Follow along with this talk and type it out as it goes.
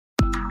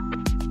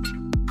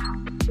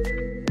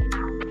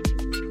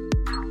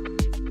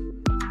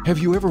Have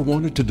you ever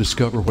wanted to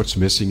discover what's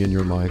missing in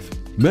your life?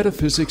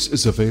 Metaphysics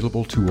is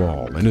available to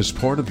all and is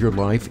part of your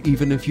life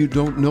even if you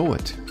don't know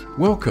it.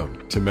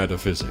 Welcome to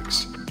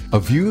Metaphysics, a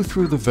view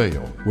through the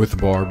veil with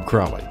Barb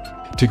Crowley.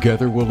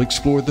 Together we'll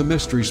explore the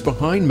mysteries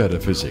behind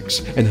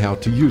metaphysics and how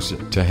to use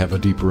it to have a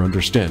deeper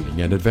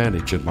understanding and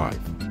advantage in life.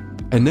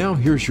 And now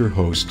here's your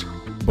host,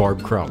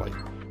 Barb Crowley.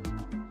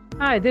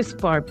 Hi, this is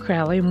Barb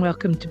Crowley, and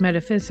welcome to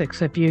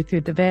Metaphysics, a view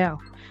through the veil.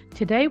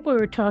 Today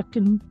we're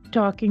talking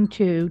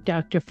to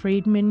Dr.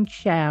 Friedemann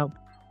Schaub.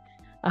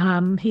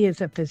 He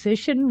is a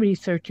physician,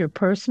 researcher,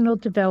 personal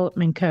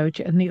development coach,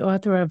 and the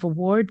author of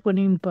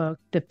award-winning book,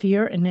 The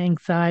Fear and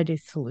Anxiety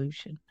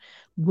Solution,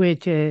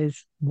 which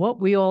is what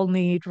we all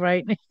need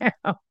right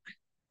now.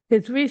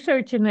 His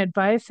research and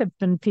advice have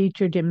been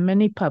featured in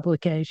many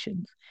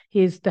publications.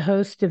 He is the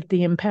host of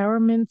the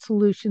Empowerment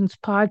Solutions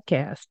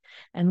podcast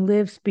and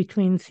lives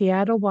between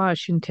Seattle,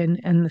 Washington,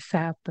 and the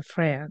south of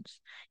France.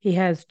 He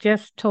has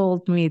just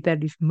told me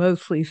that he's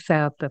mostly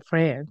south of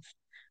France,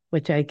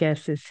 which I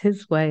guess is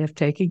his way of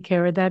taking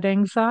care of that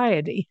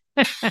anxiety.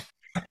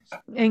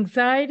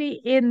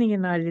 Anxiety in the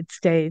United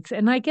States,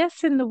 and I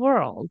guess in the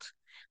world.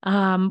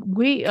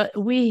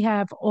 We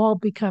have all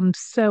become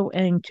so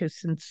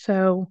anxious and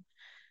so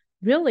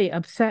really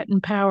upset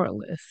and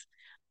powerless.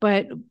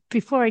 But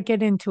before I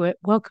get into it,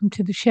 welcome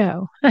to the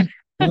show.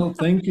 Well,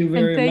 thank you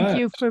very much. And thank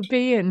you for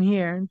being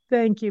here.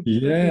 Thank you for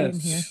being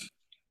here.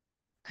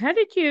 How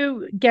did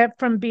you get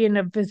from being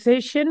a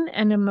physician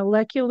and a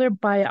molecular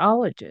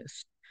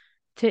biologist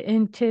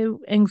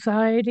into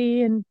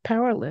anxiety and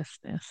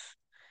powerlessness?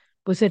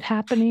 Was it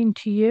happening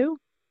to you?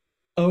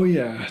 Oh,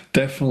 yeah,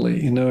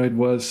 definitely. It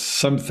was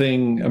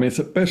something,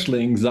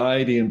 especially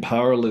anxiety and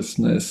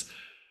powerlessness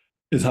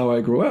is how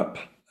I grew up.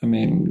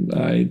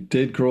 I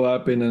did grow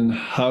up in a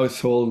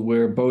household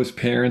where both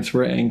parents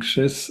were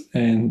anxious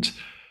and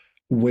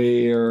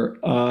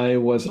where I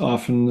was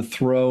often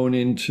thrown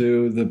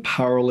into the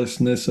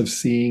powerlessness of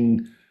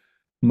seeing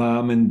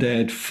mom and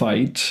dad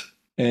fight.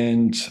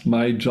 And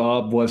my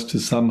job was to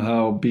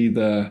somehow be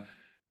the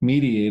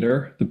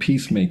mediator, the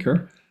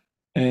peacemaker.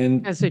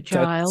 And as a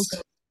child,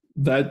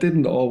 that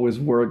didn't always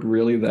work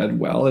really that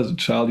well. As a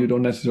child, you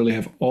don't necessarily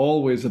have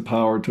always the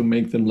power to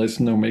make them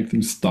listen or make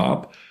them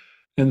stop.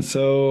 And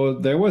so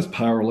there was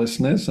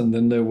powerlessness. And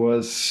then there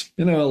was,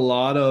 a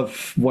lot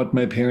of what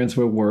my parents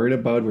were worried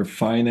about were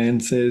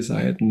finances.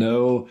 I had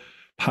no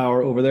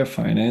power over their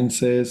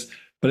finances.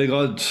 But it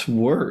got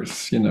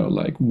worse,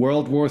 like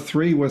World War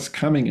III was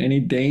coming any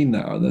day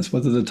now. This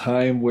was at a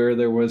time where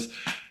there was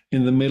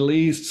in the Middle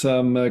East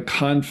some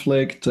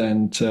conflict,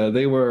 and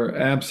they were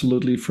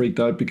absolutely freaked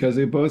out because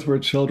they both were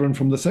children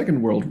from the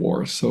Second World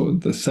War. So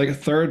the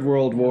Third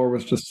World War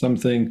was just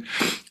something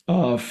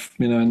of,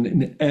 an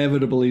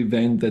inevitable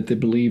event that they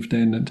believed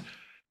in. And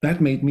that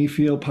made me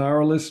feel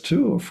powerless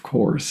too, of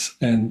course.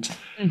 And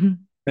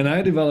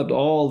I developed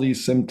all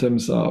these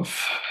symptoms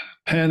of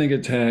panic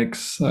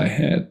attacks. I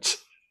had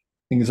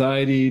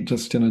anxiety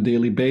just on a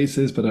daily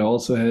basis, but I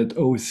also had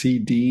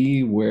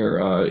OCD,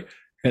 where I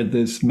had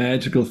this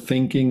magical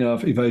thinking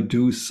of if I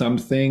do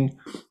something,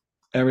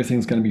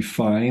 everything's going to be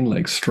fine,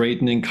 like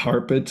straightening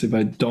carpets. If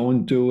I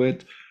don't do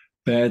it,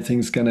 bad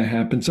things going to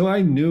happen. So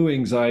I knew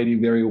anxiety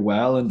very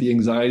well, and the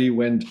anxiety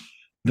went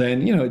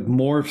then, it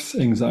morphs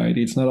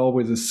anxiety. It's not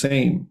always the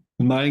same.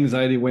 My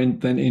anxiety went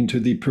then into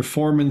the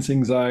performance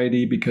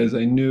anxiety because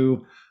I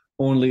knew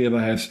only if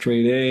I have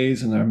straight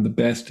A's and I'm the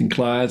best in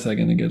class, I'm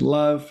going to get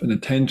love and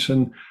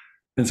attention.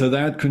 And so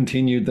that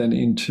continued then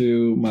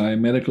into my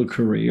medical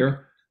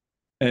career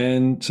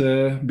and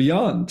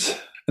beyond.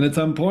 And at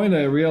some point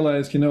I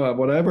realized,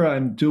 whatever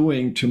I'm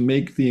doing to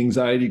make the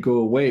anxiety go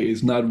away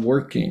is not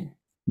working.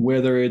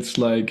 Whether it's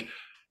like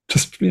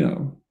just,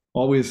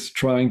 always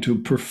trying to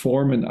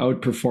perform and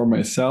outperform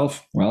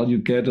myself, well, you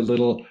get a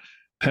little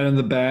pat on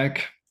the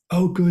back.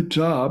 Oh, good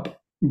job.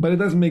 But it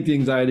doesn't make the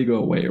anxiety go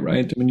away,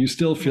 right? You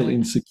still feel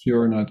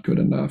insecure, not good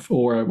enough.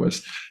 Or I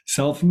was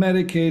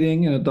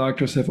self-medicating,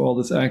 doctors have all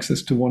this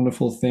access to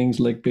wonderful things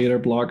like beta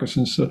blockers.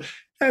 And so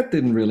that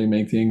didn't really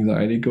make the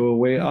anxiety go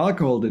away.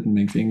 Alcohol didn't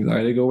make the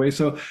anxiety go away.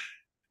 So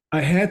I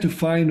had to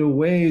find a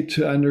way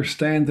to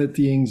understand that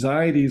the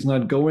anxiety is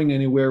not going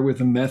anywhere with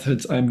the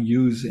methods I'm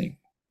using.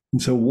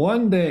 And so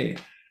one day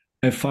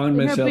I found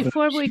myself.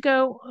 Before we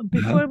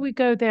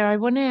go there, I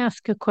want to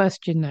ask a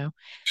question though.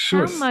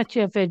 Sure. How much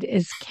of it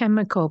is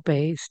chemical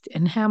based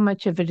and how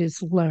much of it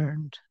is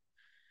learned?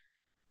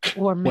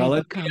 Or maybe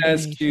let me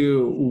ask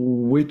you,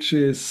 which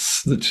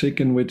is the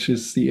chicken, which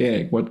is the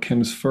egg? What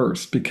comes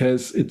first?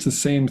 Because it's the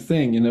same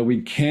thing.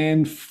 We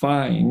can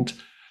find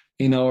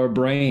in our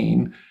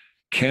brain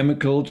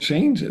chemical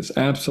changes,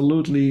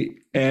 absolutely,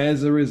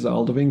 as a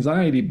result of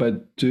anxiety.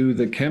 But do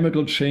the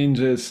chemical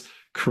changes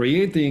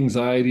create the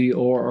anxiety,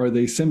 or are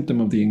they a symptom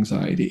of the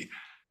anxiety?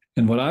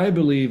 And what I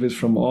believe is,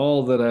 from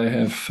all that I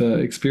have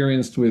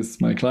experienced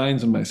with my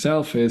clients and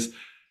myself, is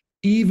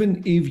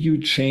even if you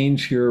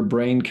change your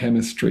brain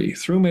chemistry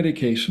through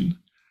medication,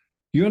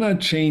 you're not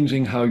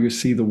changing how you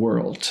see the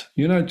world.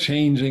 You're not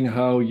changing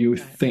how you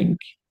think.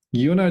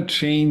 You're not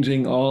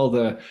changing all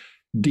the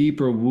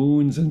deeper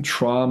wounds and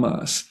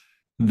traumas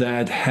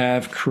that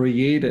have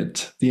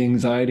created the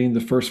anxiety in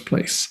the first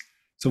place.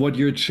 So what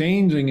you're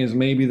changing is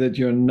maybe that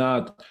you're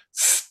not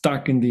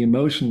stuck in the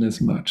emotion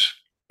as much,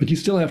 but you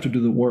still have to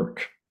do the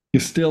work. You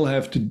still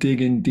have to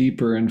dig in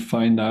deeper and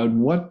find out,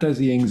 what does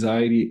the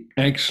anxiety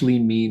actually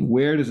mean?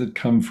 Where does it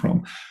come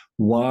from?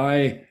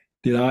 Why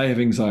did I have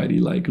anxiety?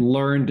 Like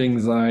learned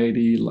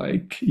anxiety,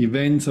 like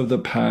events of the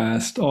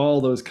past, all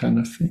those kind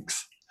of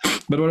things.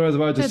 But what I was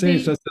about to say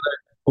is just that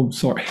oh,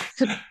 sorry.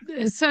 So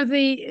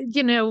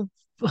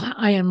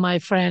I and my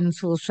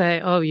friends will say,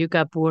 "Oh, you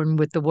got born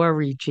with the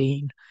worry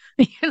gene."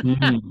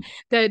 Mhm.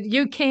 That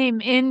you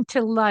came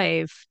into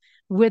life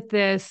with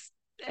this,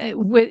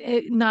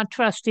 with not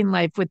trusting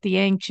life, with the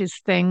anxious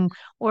thing,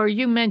 or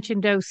you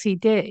mentioned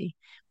OCD,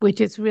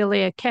 which is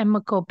really a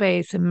chemical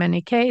base in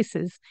many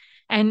cases.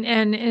 And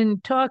in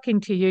talking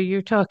to you,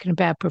 you're talking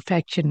about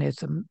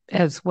perfectionism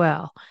as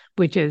well,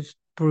 which is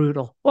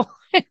brutal.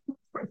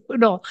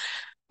 Brutal.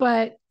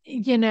 But,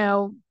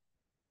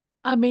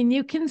 I mean,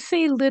 you can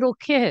see little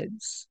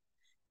kids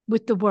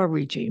with the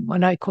worry gene,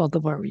 what I call the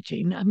worry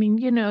gene. I mean,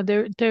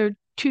 they're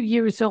 2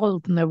 years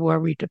old and they're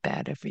worried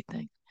about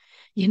everything,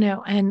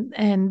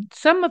 and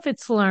some of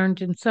it's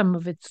learned and some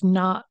of it's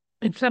not.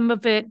 And some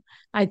of it,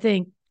 I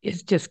think,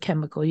 is just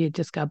chemical. You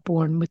just got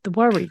born with the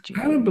worry I gene.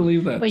 don't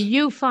believe But that.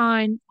 you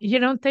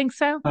don't think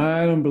so?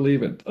 I don't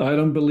believe it. I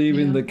don't believe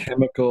in Yeah. the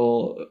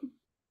chemical,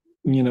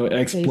 Basis of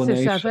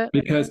explanation, it.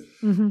 because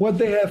Hmm. what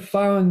they have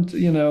found,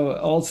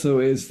 also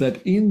is that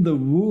in the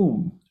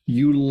womb,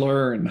 you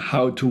learn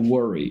how to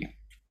worry.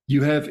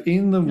 You have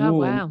in the Oh, womb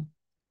wow.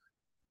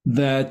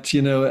 that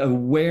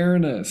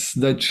awareness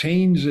that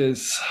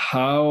changes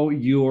how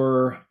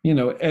your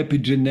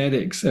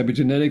epigenetics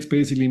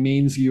basically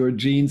means your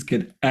genes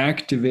get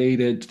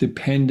activated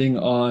depending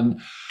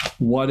on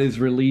what is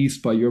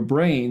released by your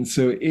brain.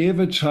 So if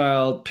a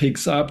child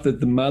picks up that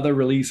the mother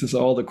releases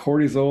all the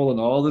cortisol and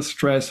all the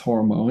stress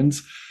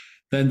hormones,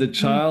 then the Mm.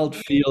 child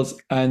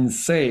feels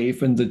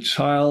unsafe and the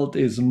child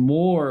is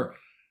more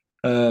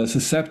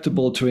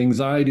susceptible to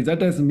anxiety. That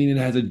doesn't mean it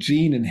has a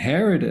gene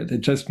inherited.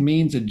 It just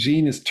means a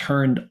gene is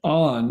turned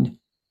on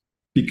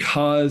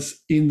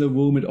because in the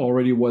womb it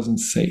already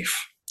wasn't safe.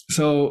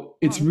 So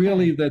it's Oh,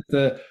 really okay.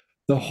 that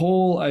the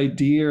whole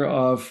idea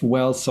of,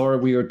 well, sorry,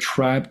 we are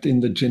trapped in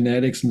the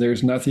genetics and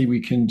there's nothing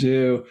we can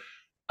do.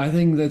 I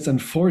think that's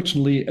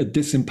unfortunately a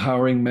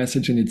disempowering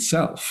message in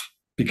itself,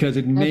 because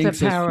it That's a makes us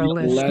feel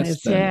less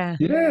powerlessness. than. Yeah.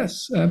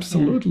 Yes, Yeah.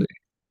 absolutely.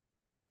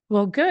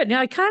 Well, good. Now,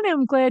 I kind of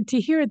am glad to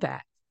hear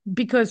that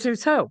because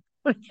there's hope.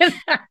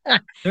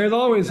 There's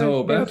always Because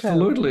hope. there's hope.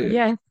 Absolutely.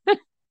 Yeah.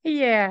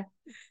 Yeah.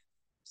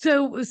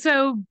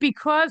 So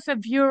because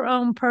of your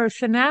own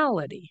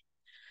personality,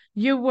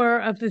 you were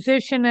a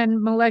physician and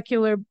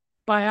molecular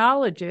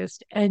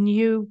biologist, and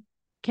you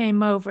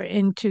came over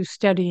into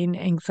studying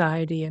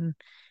anxiety and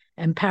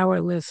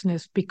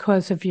powerlessness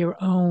because of your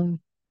own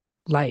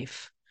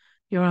life,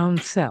 your own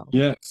self.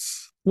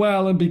 Yes.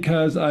 Well, and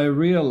because I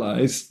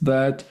realized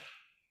that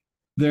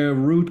there are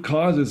root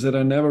causes that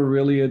are never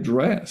really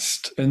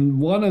addressed. And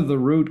one of the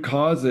root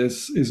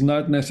causes is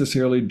not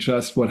necessarily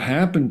just what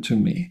happened to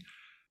me,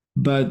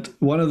 but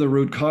one of the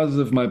root causes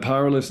of my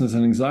powerlessness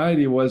and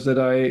anxiety was that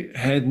I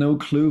had no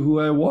clue who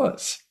I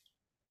was.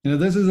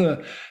 This is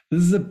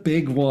a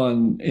big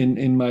one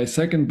in my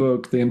second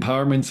book, The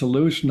Empowerment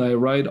Solution. I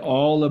write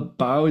all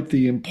about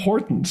the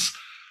importance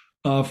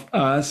of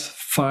us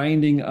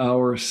finding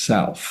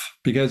ourself,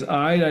 because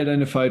I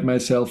identified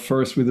myself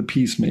first with a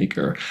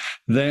peacemaker,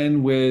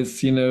 then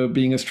with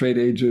being a straight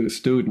A's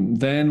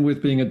student, then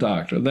with being a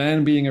doctor,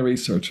 then being a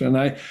researcher. And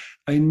I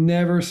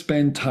never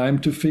spent time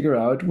to figure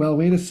out, well,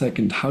 wait a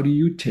second, how do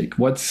you tick?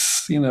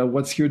 What's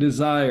your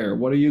desire?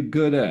 What are you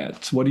good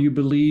at? What do you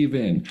believe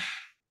in?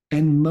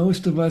 And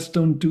most of us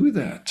don't do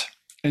that.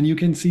 And you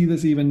can see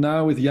this even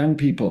now with young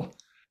people.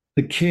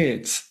 The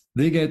kids,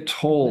 they get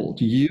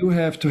told you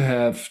have to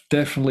have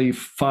definitely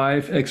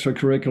 5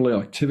 extracurricular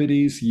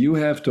activities. You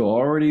have to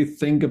already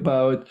think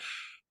about,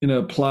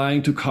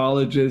 applying to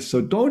colleges.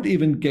 So don't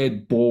even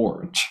get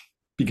bored,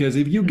 because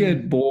if you Mm.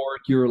 get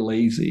bored, you're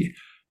lazy.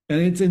 And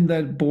it's in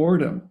that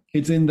boredom,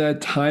 it's in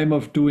that time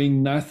of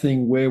doing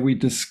nothing where we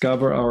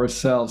discover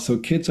ourselves. So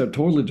kids are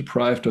totally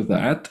deprived of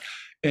that.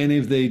 And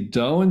if they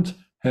don't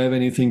have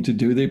anything to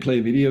do, they play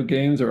video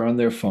games or on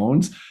their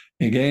phones.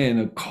 Again,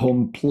 a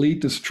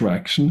complete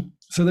distraction.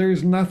 So there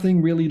is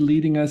nothing really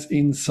leading us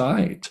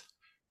inside.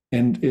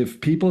 And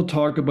if people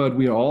talk about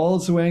we are all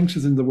so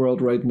anxious in the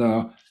world right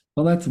now,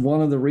 well, that's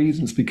one of the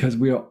reasons, because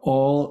we are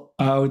all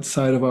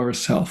outside of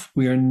ourselves.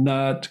 We are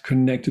not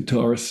connected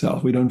to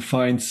ourselves. We don't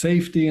find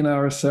safety in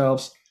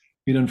ourselves.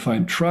 We don't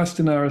find trust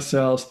in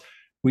ourselves.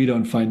 We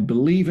don't find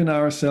belief in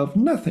ourselves.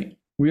 Nothing.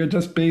 We are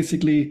just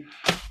basically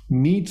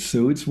meat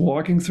suits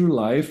walking through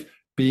life,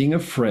 being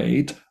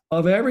afraid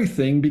of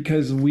everything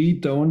because we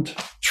don't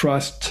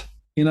trust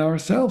in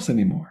ourselves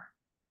anymore.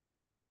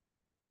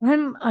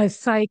 I'm a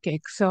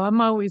psychic, so I'm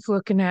always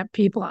looking at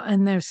people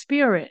and their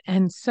spirit.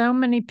 And so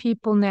many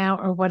people now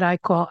are what I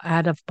call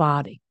out of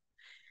body.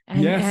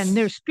 and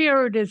their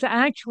spirit is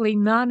actually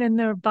not in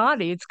their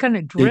body. It's kind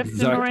of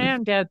drifting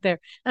around out there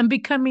and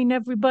becoming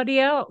everybody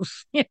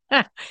else.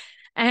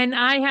 And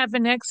I have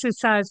an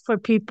exercise for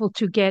people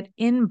to get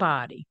in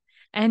body.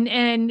 And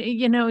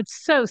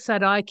it's so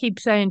subtle. I keep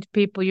saying to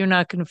people, you're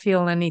not going to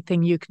feel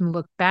anything. You can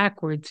look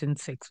backwards in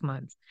 6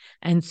 months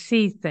and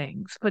see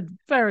things, but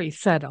very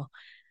subtle.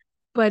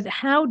 But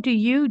how do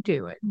you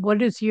do it?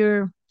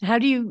 How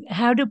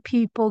do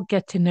people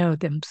get to know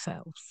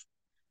themselves?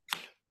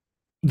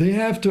 They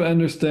have to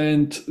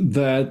understand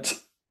that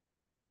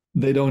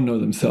they don't know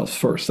themselves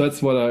first.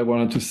 That's what I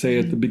wanted to say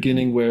at the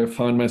beginning, where I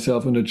found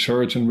myself in the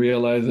church and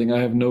realizing I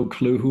have no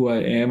clue who I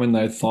am. And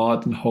I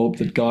thought and hoped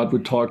that God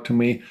would talk to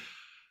me,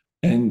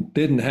 and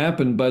didn't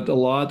happen. But a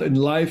lot in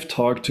life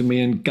talked to me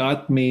and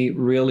got me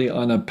really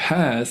on a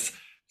path.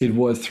 It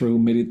was through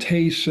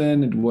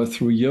meditation, it was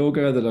through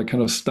yoga that I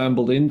kind of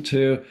stumbled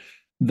into,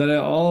 that I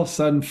all of a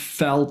sudden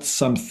felt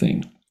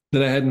something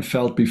that I hadn't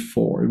felt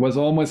before. It was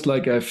almost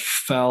like I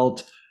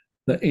felt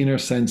the inner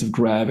sense of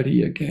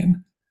gravity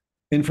again.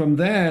 And from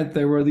that,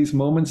 there were these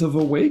moments of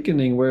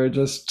awakening where I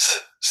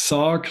just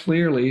saw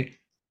clearly,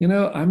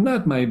 I'm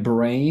not my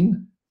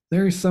brain.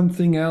 There is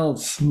something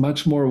else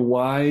much more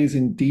wise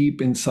and deep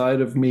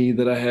inside of me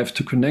that I have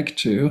to connect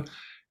to.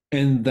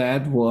 And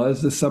that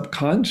was the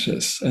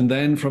subconscious. And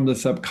then from the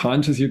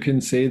subconscious, you can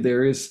say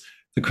there is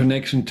the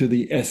connection to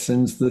the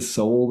essence, the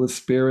soul, the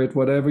spirit,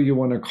 whatever you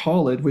want to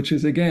call it, which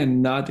is,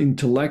 again, not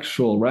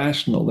intellectual,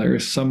 rational. There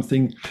is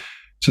something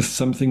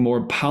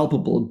more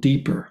palpable,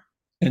 deeper.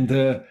 And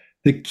the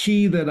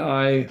key that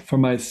I, for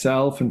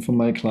myself and for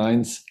my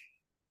clients,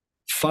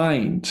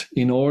 find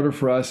in order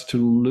for us to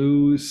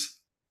lose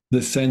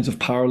the sense of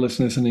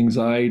powerlessness and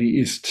anxiety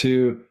is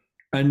to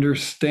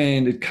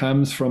understand it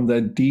comes from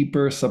that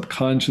deeper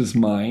subconscious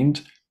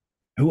mind,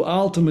 who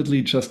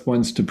ultimately just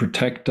wants to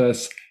protect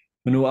us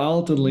and who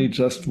ultimately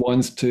just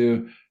wants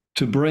to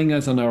bring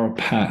us on our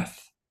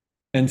path.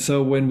 And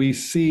so when we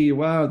see,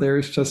 wow, there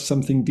is just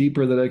something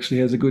deeper that actually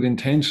has a good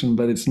intention,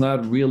 but it's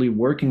not really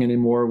working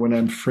anymore when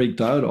I'm freaked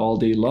out all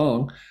day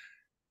long,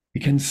 we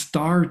can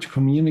start to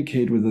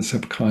communicate with the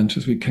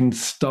subconscious. We can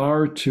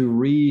start to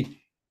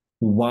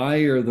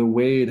rewire the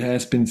way it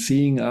has been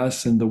seeing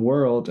us in the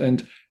world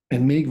and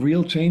make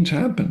real change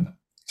happen.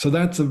 So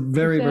that's a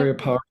very, very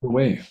powerful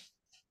way.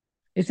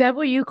 Is that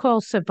what you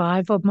call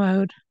survival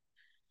mode?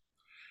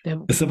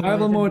 The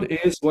survival mode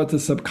is what the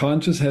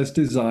subconscious has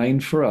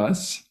designed for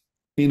us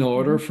in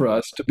order for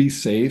us to be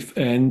safe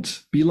and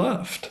be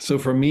loved. So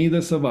for me,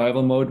 the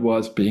survival mode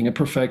was being a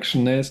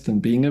perfectionist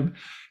and being a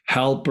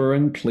helper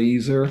and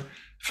pleaser.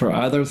 For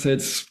others,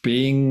 it's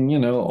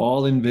being,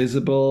 all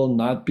invisible,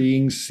 not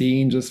being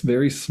seen, just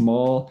very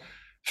small.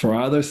 For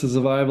others, the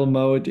survival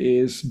mode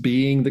is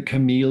being the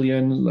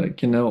chameleon,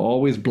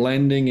 always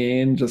blending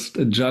in, just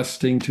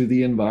adjusting to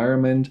the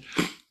environment.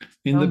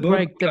 Don't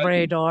break the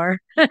radar.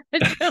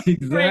 Exactly.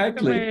 Break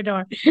the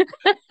radar.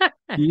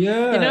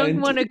 Yeah. You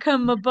don't want to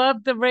come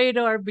above the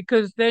radar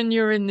because then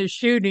you're in the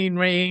shooting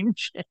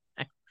range.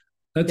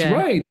 That's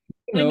right.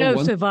 I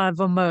know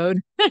survival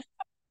mode.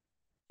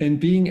 And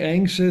being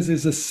anxious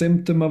is a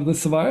symptom of the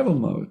survival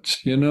mode.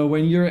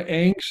 When you're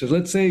anxious,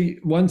 let's say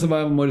one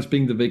survival mode is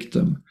being the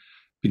victim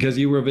because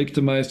you were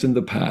victimized in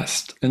the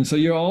past. And so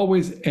you're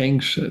always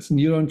anxious and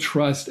you don't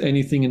trust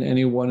anything and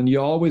anyone. And you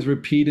always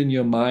repeat in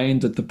your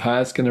mind that the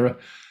past can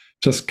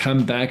just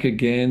come back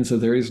again. So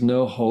there is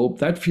no hope.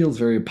 That feels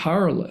very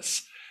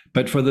powerless.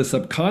 But for the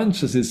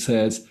subconscious, it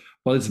says,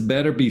 well, it's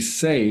better be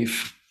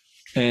safe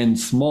and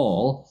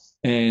small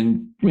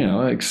and,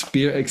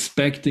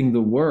 expecting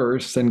the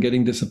worst and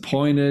getting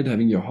disappointed,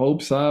 having your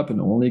hopes up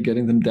and only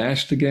getting them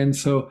dashed again.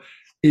 So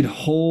it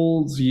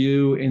holds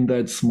you in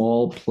that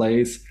small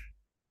place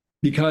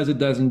because it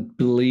doesn't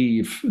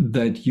believe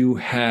that you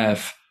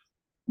have,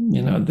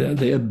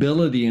 the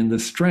ability and the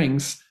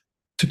strengths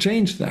to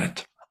change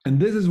that. And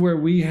this is where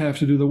we have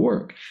to do the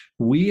work.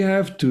 We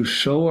have to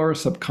show our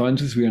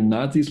subconscious we are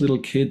not these little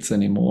kids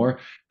anymore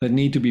that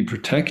need to be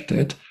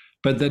protected,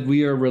 but that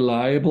we are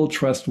reliable,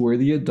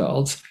 trustworthy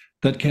adults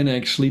that can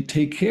actually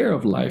take care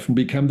of life and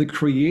become the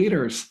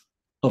creators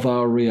of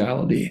our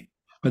reality.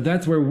 But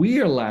that's where we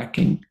are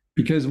lacking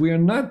because we are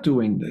not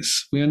doing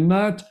this. We are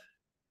not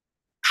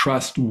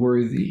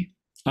trustworthy.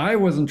 I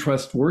wasn't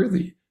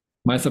trustworthy.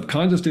 My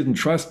subconscious didn't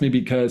trust me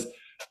because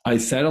I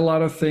said a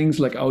lot of things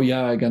like, oh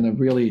yeah, I'm going to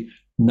really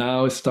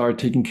now start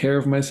taking care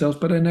of myself,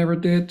 but I never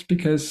did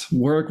because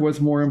work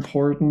was more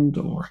important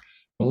or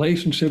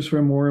relationships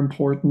were more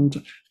important.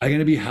 I'm going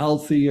to be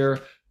healthier,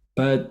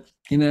 but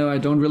I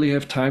don't really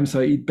have time,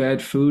 so I eat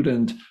bad food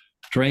and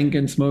drink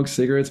and smoke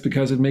cigarettes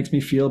because it makes me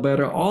feel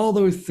better. All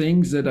those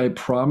things that I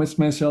promised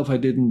myself I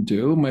didn't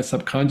do, my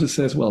subconscious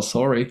says, well,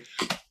 sorry,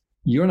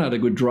 you're not a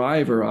good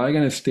driver. I'm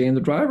going to stay in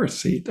the driver's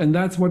seat. And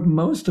that's what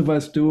most of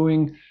us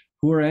doing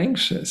who are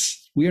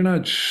anxious. We are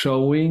not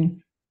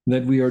showing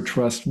that we are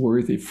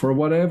trustworthy. For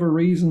whatever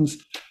reasons,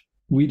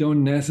 we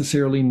don't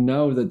necessarily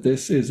know that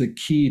this is a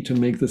key to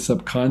make the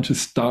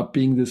subconscious stop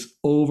being this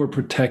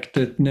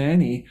overprotected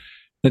nanny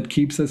that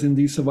keeps us in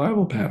these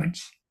survival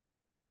patterns.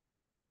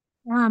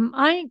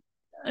 I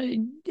uh,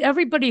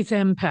 everybody's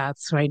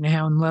empaths right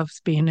now and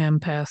loves being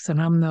empaths,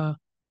 and I'm the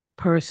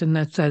person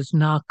that says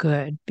not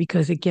good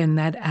because again,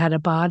 that out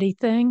of body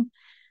thing,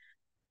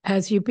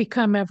 as you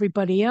become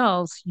everybody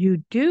else,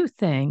 you do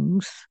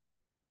things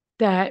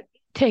that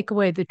take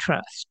away the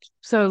trust.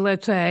 So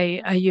let's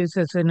say I use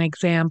as an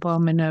example,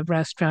 I'm in a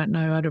restaurant and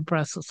I order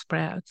Brussels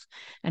sprouts.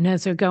 And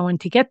as they're going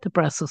to get the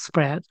Brussels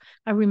sprouts,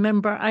 I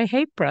remember I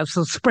hate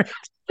Brussels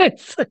sprouts.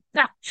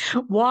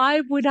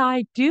 Why would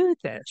I do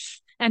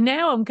this? And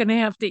now I'm going to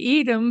have to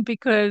eat them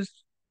because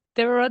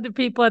there are other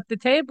people at the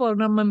table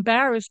and I'm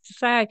embarrassed to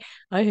say,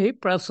 I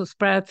hate Brussels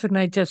sprouts and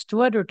I just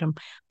ordered them.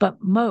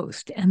 But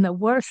most, and the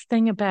worst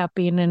thing about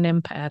being an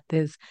empath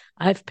is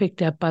I've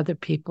picked up other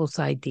people's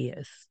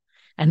ideas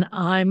and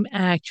I'm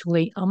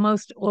actually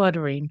almost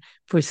ordering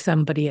for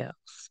somebody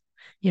else,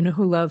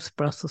 who loves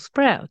Brussels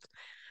sprouts.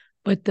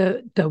 But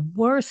the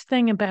worst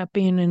thing about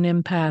being an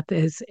empath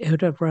is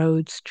it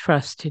erodes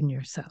trust in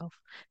yourself.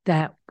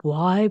 That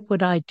why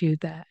would I do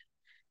that?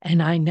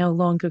 And I no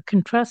longer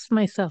can trust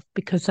myself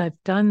because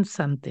I've done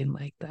something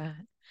like that.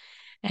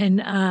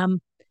 And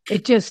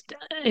it just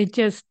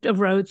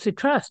erodes the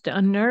trust,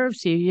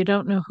 unnerves you. You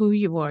don't know who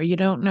you are. You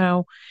don't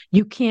know,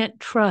 you can't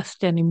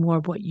trust anymore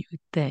what you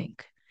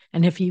think.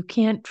 And if you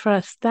can't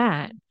trust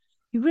that,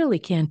 you really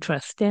can't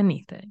trust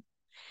anything.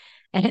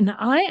 And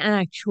I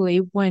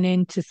actually went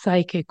into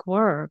psychic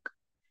work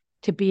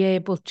to be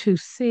able to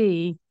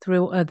see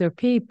through other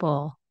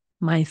people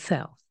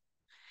myself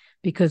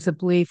because the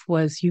belief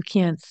was you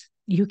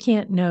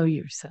can't know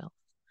yourself.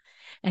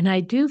 And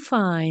I do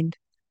find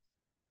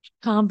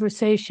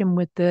conversation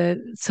with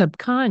the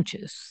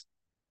subconscious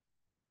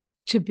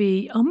to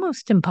be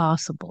almost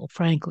impossible,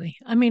 frankly.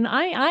 I mean,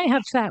 I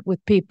have sat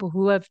with people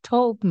who have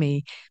told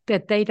me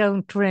that they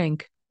don't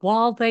drink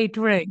while they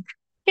drink.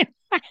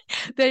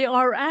 They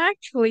are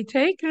actually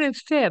taking a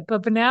sip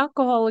of an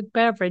alcoholic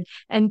beverage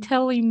and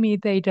telling me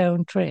they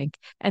don't drink,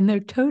 and they're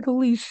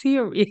totally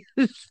serious.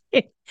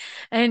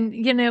 And,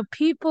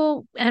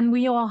 people, and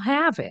we all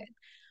have it,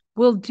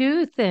 will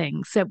do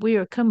things that we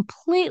are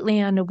completely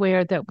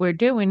unaware that we're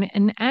doing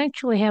and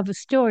actually have a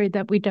story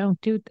that we don't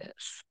do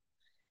this.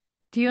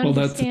 Do you Well,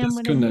 that's a understand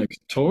what I mean? disconnect.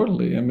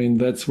 Totally. I mean,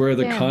 that's where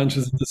the Yeah,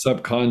 conscious and the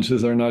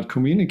subconscious are not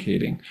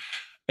communicating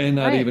and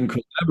not right. even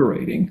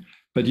collaborating.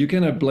 But you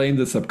cannot blame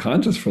the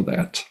subconscious for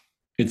that.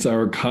 It's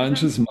our No,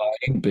 conscious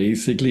mind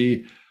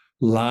basically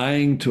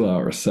lying to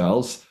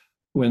ourselves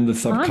when the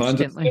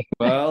subconscious says, constantly.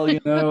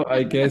 well,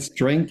 I guess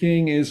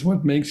drinking is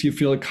what makes you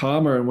feel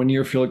calmer. And when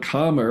you feel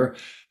calmer,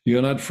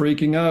 you're not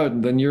freaking out.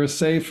 And then you're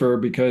safer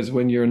because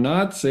when you're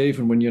not safe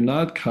and when you're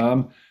not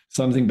calm,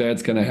 something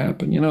bad's going to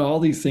happen. All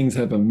these things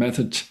have a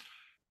method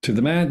to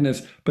the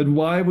madness. But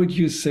why would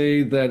you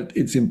say that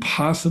it's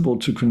impossible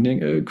to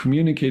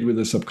communicate with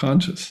the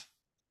subconscious?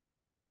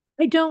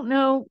 I don't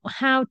know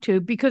how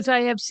to because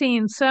I have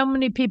seen so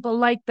many people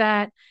like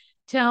that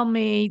tell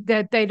me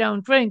that they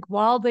don't drink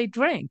while they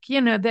drink.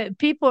 That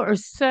people are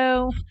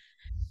so,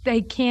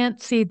 they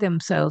can't see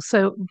themselves.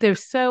 So they're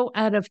so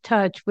out of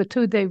touch with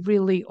who they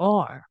really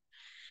are.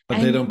 But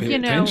they And don't pay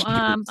attention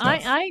to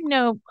themselves.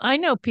 I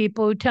know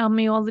people who tell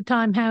me all the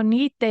time how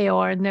neat they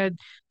are and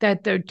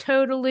they're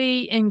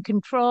totally in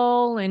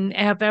control and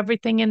have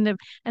everything in them.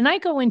 And I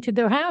go into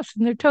their house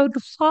and they're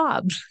total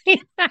slobs,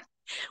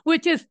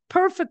 which is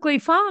perfectly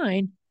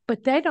fine,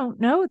 but they don't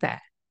know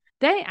that.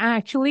 They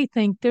actually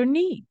think they're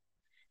neat.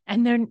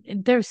 And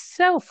they're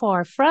so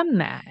far from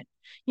that,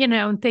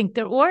 and think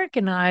they're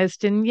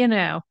organized and,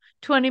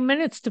 20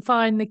 minutes to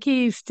find the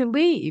keys to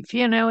leave.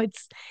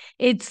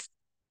 It's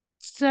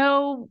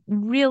so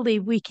really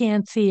we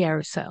can't see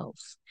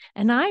ourselves.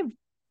 And I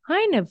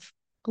kind of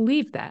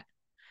believe that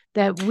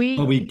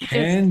Well, we we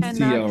just can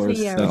see cannot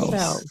see ourselves,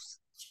 ourselves.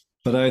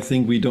 but I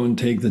think we don't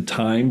take the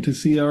time to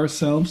see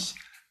ourselves.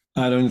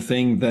 I don't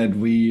think that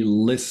we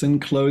listen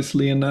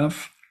closely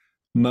enough.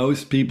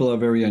 Most people are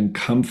very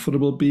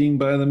uncomfortable being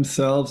by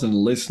themselves and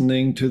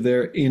listening to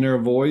their inner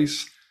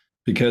voice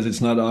because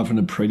it's not often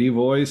a pretty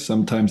voice.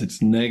 Sometimes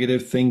it's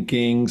negative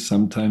thinking,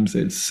 sometimes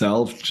it's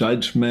self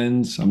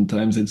judgment,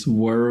 sometimes it's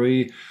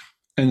worry.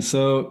 And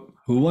so,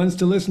 who wants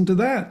to listen to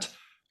that?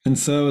 And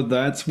so,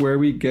 that's where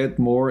we get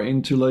more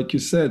into, like you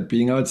said,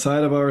 being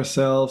outside of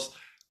ourselves,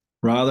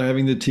 rather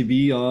having the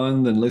TV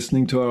on than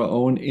listening to our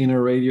own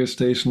inner radio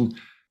station.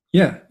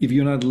 Yeah, if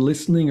you're not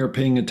listening or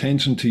paying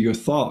attention to your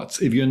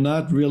thoughts, if you're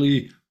not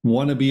really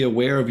want to be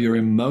aware of your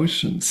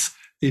emotions,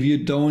 if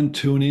you don't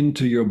tune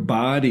into your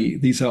body,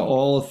 these are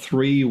all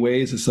three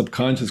ways the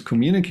subconscious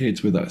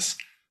communicates with us: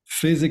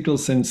 physical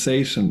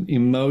sensation,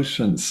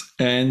 emotions,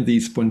 and the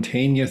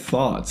spontaneous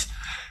thoughts.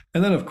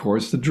 And then, of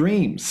course, the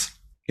dreams.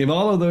 If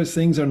all of those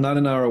things are not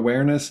in our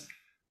awareness,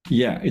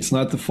 yeah, it's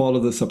not the fault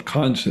of the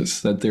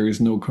subconscious that there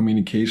is no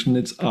communication.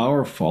 It's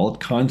our fault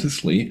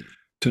consciously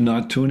to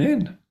not tune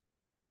in.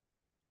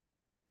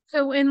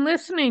 So in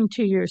listening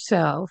to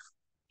yourself,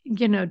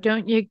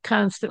 don't you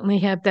constantly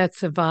have that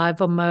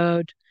survival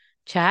mode,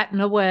 chatting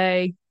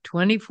away?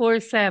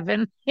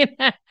 24/7. Do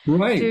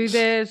Right.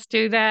 this,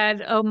 do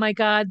that. Oh my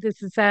God,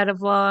 this is out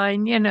of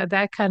line,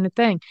 that kind of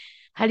thing.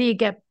 How do you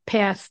get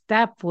past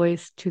that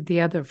voice to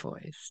the other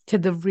voice, to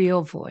the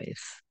real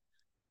voice?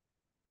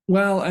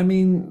 Well, I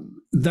mean,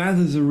 that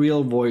is a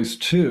real voice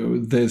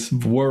too, this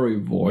worry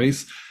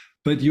voice,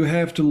 but you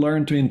have to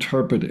learn to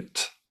interpret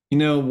it.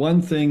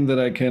 One thing that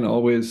I can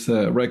always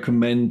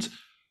recommend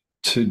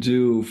to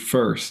do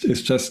first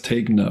is just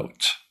take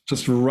note.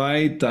 Just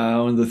write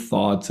down the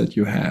thoughts that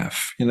you have.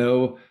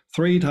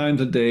 3 times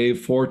a day,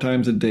 4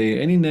 times a day,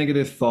 any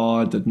negative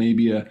thought that may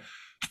be a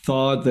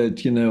thought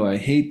that, I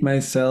hate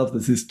myself,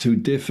 this is too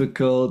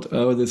difficult,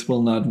 oh, this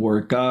will not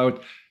work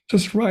out.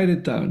 Just write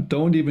it down.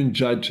 Don't even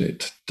judge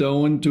it.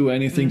 Don't do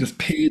anything. Just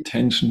pay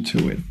attention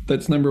to it.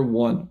 That's number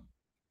one.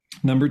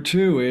 Number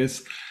two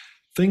is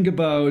think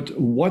about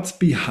what's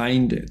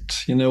behind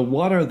it.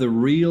 What are the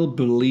real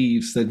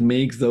beliefs that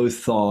make those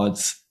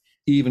thoughts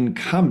even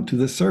come to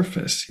the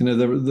surface?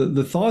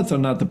 The thoughts are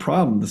not the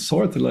problem. The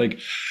thoughts are like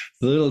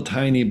the little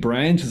tiny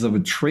branches of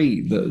a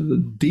tree.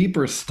 The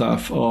deeper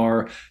stuff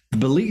are the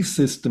belief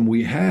system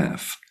we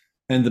have.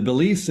 And the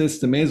belief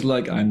system is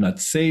like, I'm not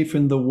safe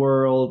in the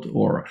world,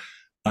 or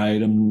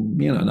I'm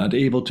not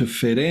able to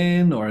fit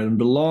in, or I don't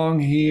belong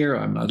here,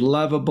 I'm not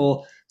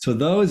lovable. So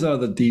those are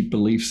the deep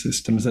belief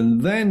systems.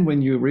 And then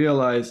when you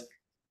realize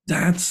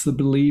that's the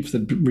belief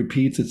that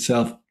repeats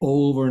itself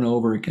over and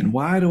over again.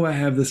 Why do I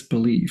have this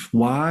belief?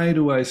 Why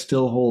do I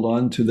still hold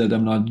on to that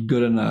I'm not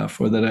good enough,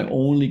 or that I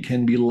only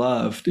can be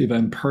loved if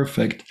I'm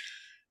perfect?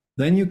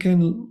 Then you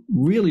can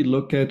really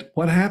look at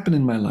what happened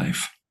in my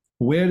life.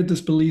 Where did this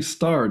belief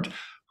start?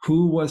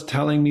 Who was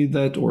telling me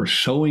that or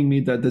showing me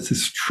that this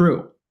is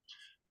true?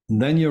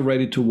 And then you're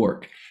ready to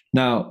work.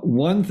 Now,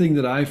 one thing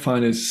that I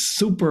find is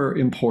super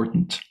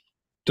important.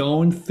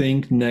 Don't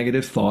think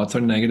negative thoughts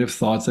are negative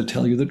thoughts that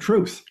tell you the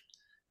truth.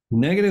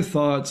 Negative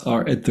thoughts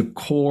are at the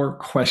core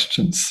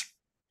questions.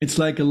 It's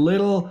like a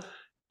little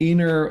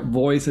inner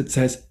voice that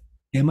says,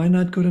 am I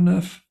not good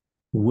enough?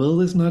 Will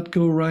this not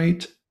go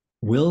right?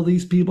 Will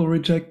these people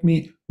reject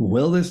me?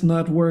 Will this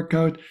not work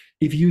out?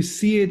 If you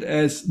see it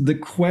as the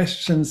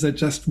questions that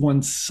just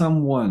want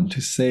someone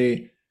to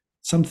say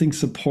something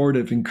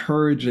supportive,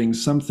 encouraging,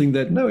 something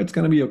that, no, it's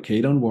going to be okay,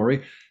 don't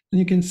worry. And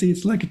you can see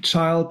it's like a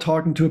child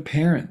talking to a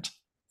parent.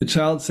 The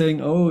child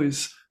saying, oh,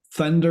 is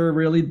thunder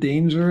really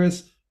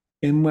dangerous?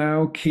 Am I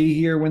okay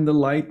here when the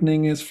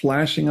lightning is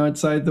flashing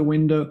outside the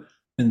window?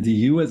 And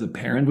you as a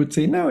parent would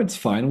say, no, it's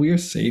fine. We are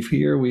safe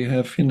here. We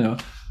have,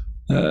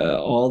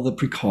 all the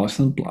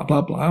precautions, blah,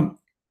 blah, blah.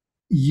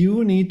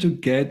 You need to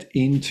get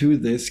into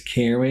this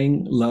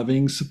caring,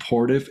 loving,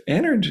 supportive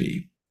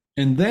energy.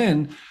 And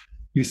then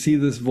you see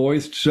this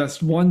voice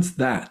just wants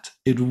that.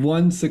 It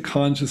wants the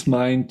conscious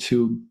mind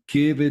to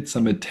give it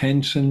some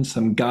attention,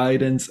 some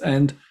guidance,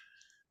 and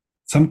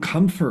some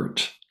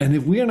comfort. And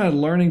if we are not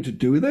learning to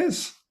do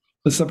this,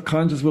 the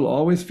subconscious will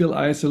always feel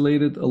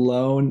isolated,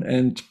 alone,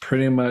 and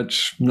pretty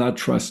much not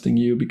trusting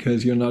you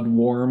because you're not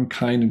warm,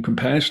 kind, and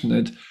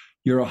compassionate.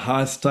 You're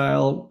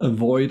hostile,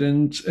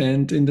 avoidant,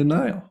 and in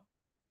denial.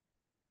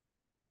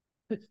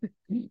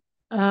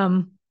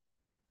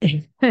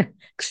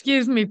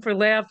 Excuse me for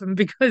laughing,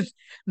 because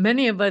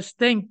many of us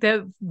think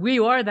that we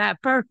are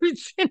that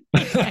person.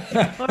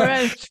 Or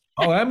as,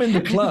 oh, I'm in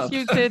the club.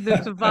 You said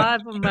the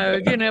survival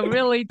mode,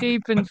 really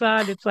deep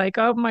inside. It's like,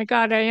 oh my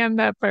God, I am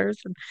that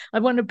person. I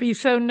want to be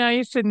so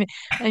nice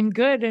and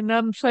good, and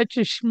I'm such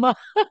a schmuck.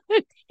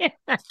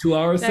 To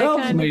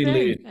ourselves,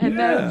 mainly.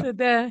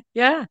 And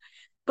yeah.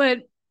 But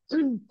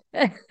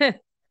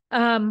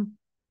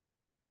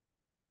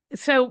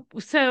so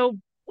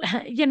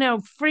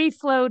free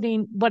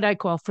floating, what I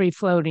call free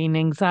floating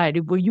anxiety,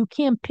 where you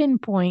can't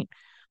pinpoint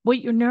what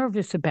you're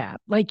nervous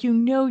about. Like,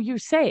 you're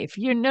safe,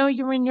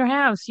 you're in your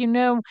house,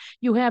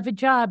 you have a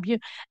job,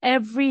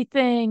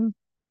 everything,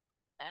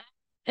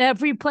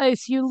 every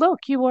place you look,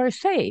 you are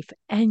safe,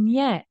 and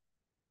yet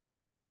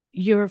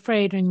you're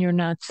afraid and you're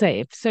not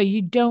safe. So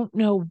you don't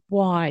know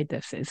why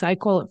this is. I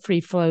call it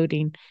free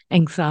floating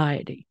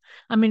anxiety.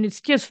 I mean,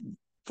 it's just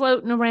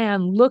floating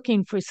around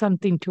looking for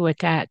something to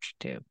attach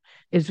to,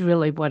 is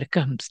really what it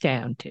comes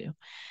down to.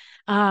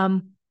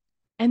 And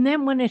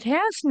then when it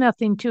has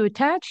nothing to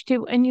attach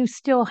to and you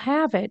still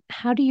have it,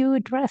 how do you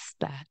address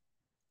that?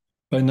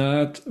 By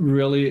not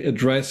really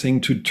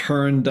addressing to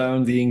turn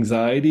down the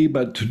anxiety,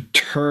 but to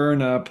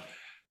turn up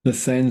the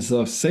sense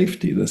of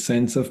safety, the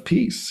sense of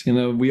peace.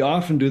 We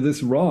often do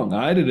this wrong.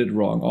 I did it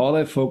wrong. All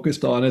I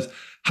focused on is,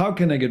 how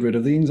can I get rid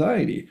of the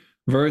anxiety?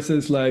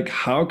 Versus like,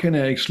 how can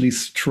I actually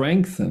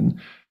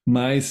strengthen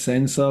my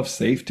sense of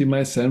safety,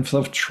 my sense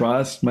of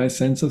trust, my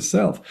sense of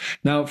self?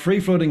 Now,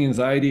 free-floating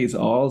anxiety is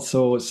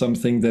also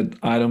something that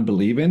I don't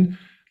believe in.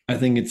 I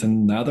think it's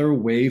another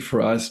way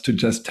for us to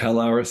just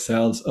tell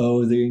ourselves,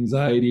 oh, the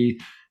anxiety,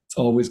 it's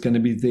always going to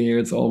be there,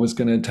 it's always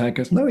going to attack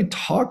us. No, it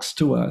talks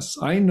to us.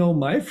 I know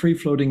my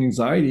free-floating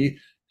anxiety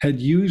had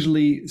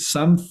usually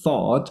some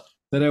thought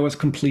that I was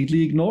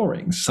completely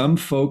ignoring, some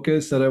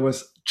focus that I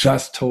was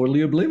just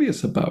totally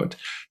oblivious about.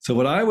 So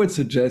what I would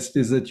suggest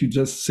is that you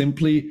just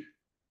simply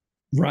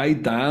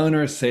write down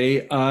or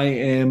say, I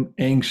am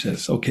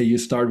anxious. Okay, you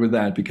start with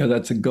that because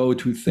that's a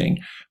go-to thing.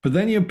 But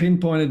then you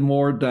pinpoint it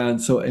more down.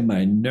 So am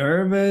I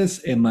nervous?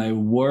 Am I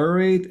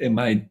worried? Am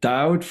I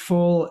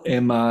doubtful?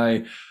 Am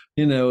I,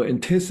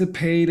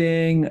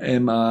 anticipating?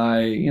 Am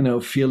I,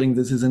 feeling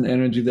this is an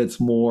energy that's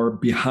more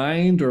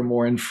behind or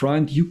more in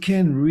front? You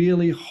can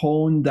really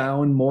hone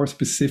down more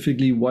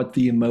specifically what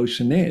the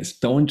emotion is.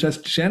 Don't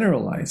just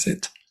generalize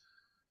it.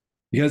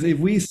 Because if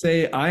we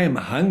say, I am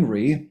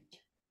hungry,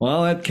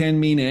 well, that can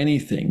mean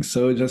anything.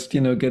 So just,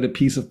 get a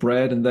piece of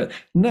bread and that.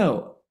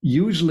 No,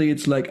 usually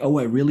it's like, oh,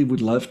 I really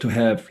would love to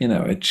have,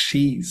 a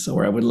cheese,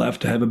 or I would love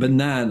to have a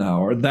banana,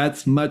 or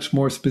that's much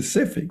more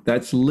specific.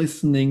 That's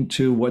listening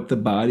to what the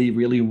body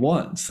really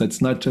wants.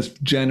 That's not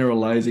just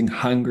generalizing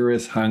hunger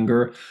is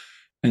hunger.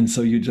 And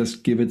so you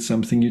just give it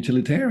something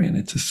utilitarian.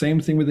 It's the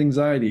same thing with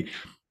anxiety.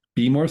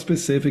 Be more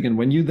specific. And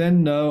when you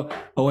then know,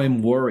 oh,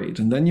 I'm worried,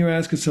 and then you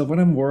ask yourself what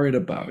I'm worried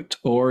about,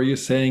 or you're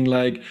saying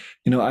like,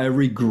 I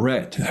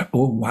regret.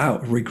 Oh, wow,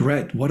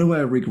 regret. What do I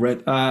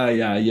regret?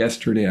 Yeah,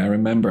 yesterday I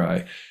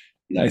remember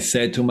I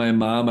said to my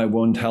mom I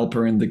won't help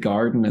her in the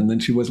garden, and then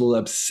she was a little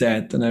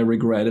upset, and I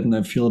regret it, and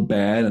I feel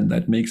bad, and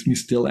that makes me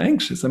still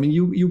anxious. I mean,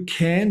 you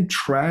can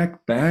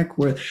track back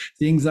where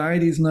the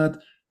anxiety is not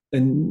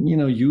an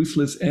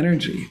useless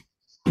energy.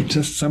 It's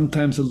just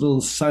sometimes a little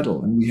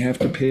subtle, and we have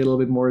to pay a little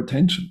bit more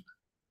attention.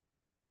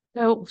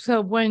 So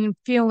when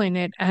feeling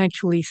it,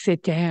 actually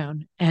sit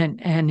down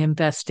and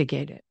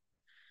investigate it.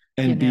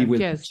 And be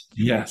with it.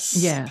 Yes.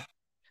 Yeah.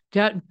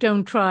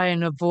 Don't try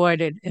and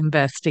avoid it,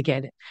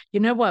 investigate it.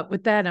 You know what?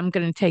 With that, I'm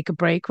going to take a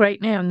break right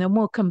now, and then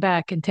we'll come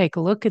back and take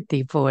a look at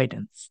the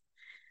avoidance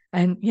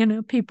and,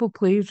 people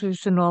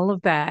pleasers and all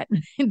of that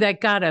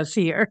that got us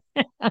here.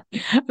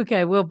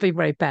 Okay, we'll be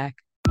right back.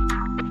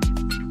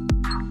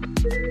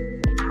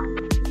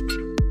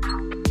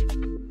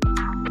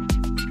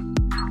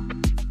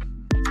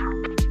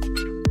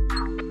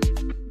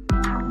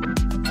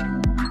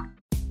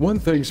 One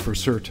thing's for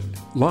certain,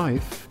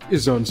 life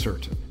is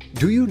uncertain.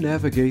 Do you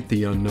navigate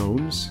the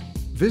unknowns?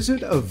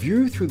 Visit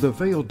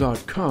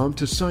aviewthroughtheveil.com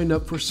to sign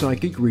up for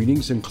psychic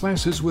readings and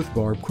classes with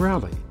Barb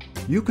Crowley.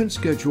 You can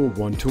schedule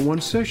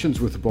one-to-one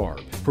sessions with Barb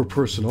for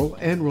personal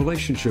and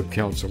relationship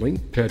counseling,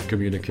 pet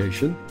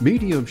communication,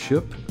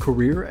 mediumship,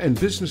 career and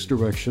business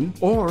direction,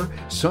 or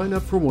sign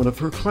up for one of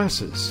her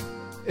classes.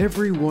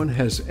 Everyone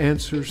has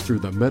answers through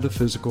the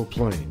metaphysical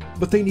plane,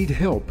 but they need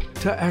help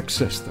to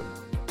access them.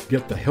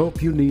 Get the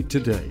help you need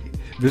today.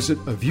 Visit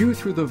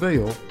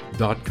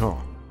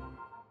aviewthroughtheveil.com.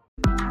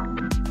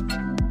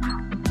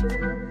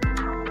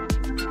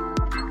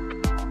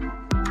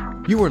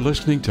 You are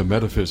listening to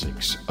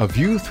Metaphysics, A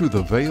View Through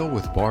the Veil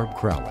with Barb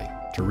Crowley.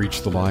 To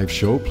reach the live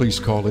show, please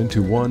call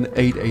into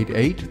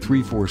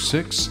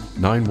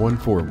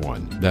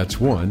 1-888-346-9141. That's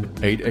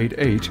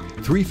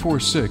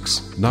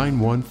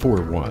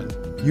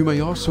 1-888-346-9141. You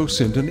may also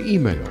send an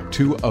email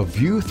to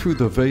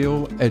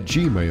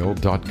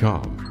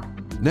aviewthroughtheveil@gmail.com.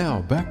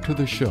 Now, back to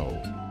the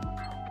show.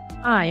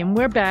 Hi, and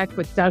we're back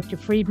with Dr.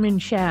 Friedemann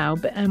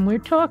Schaub, and we're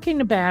talking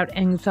about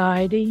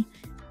anxiety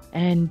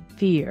and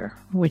fear,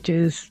 which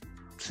is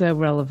so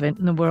relevant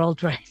in the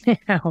world right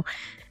now.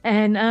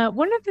 And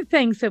one of the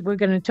things that we're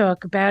going to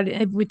talk about,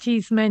 which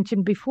he's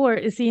mentioned before,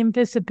 is the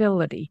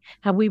invisibility,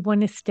 how we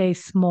want to stay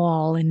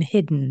small and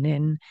hidden.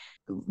 And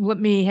let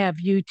me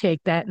have you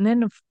take that.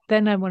 And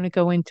then I want to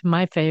go into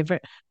my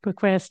favorite,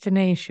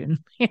 procrastination.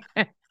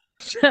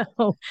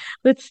 So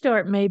let's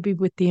start maybe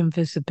with the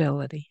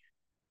invisibility.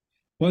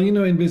 Well,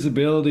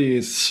 invisibility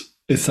is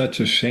such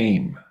a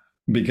shame,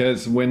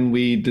 because when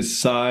we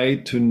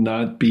decide to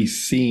not be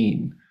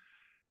seen,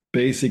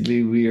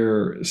 basically we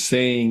are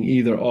saying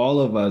either all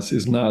of us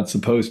is not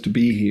supposed to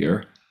be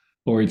here,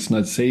 or it's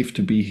not safe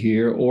to be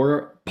here,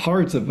 or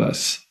parts of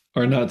us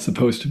are not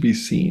supposed to be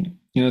seen.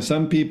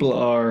 Some people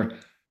are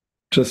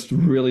just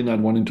really not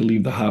wanting to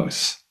leave the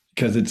house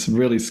because it's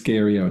really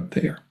scary out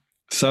there.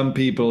 Some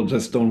people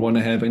just don't want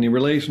to have any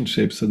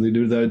relationships, so they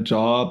do their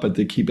job, but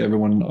they keep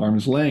everyone at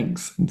arm's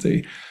length, and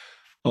they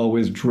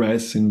always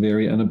dress in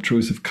very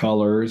unobtrusive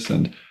colors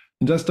and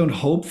just don't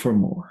hope for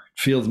more.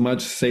 It feels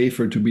much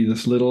safer to be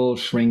this little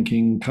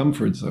shrinking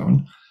comfort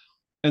zone.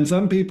 And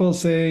some people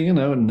say,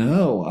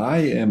 no, I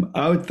am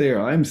out there,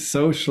 I'm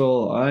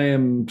social, I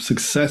am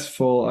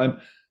successful,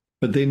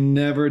 but they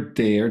never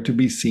dare to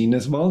be seen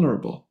as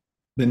vulnerable.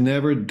 They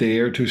never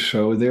dare to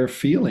show their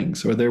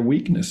feelings or their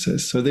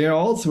weaknesses. So they are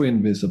also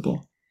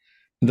invisible.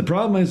 And the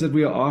problem is that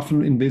we are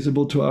often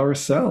invisible to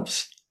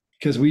ourselves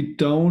because we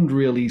don't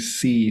really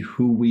see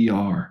who we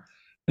are.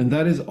 And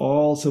that is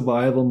all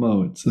survival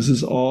modes. This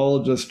is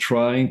all just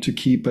trying to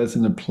keep us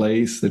in a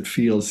place that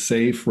feels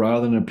safe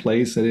rather than a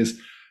place that is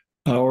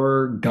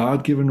our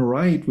God-given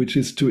right, which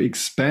is to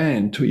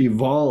expand, to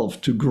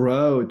evolve, to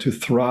grow, to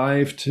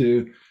thrive,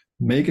 to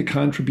make a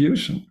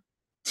contribution.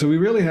 So we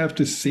really have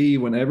to see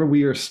whenever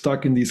we are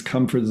stuck in these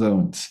comfort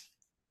zones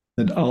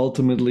that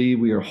ultimately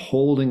we are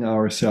holding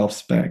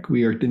ourselves back.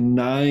 We are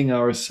denying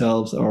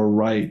ourselves our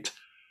right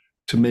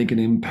to make an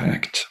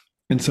impact.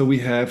 And so we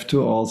have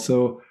to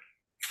also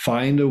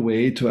find a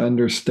way to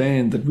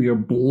understand that we are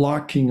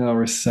blocking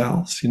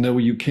ourselves.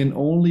 You can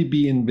only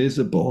be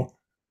invisible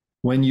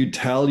when you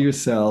tell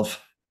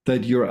yourself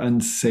that you're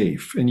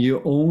unsafe. And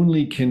you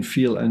only can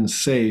feel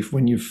unsafe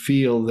when you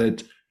feel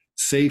that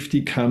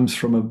safety comes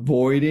from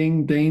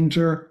avoiding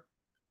danger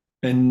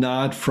and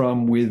not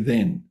from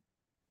within.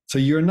 So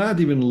you're not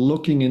even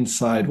looking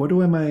inside. What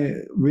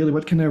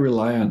can I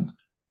rely on?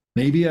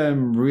 Maybe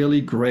I'm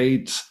really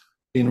great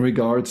in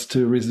regards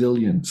to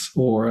resilience,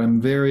 or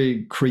I'm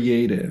very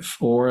creative,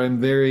 or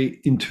I'm very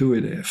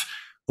intuitive,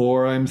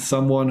 or I'm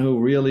someone who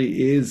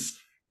really is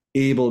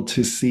able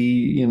to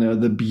see,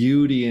 the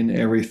beauty in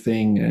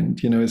everything,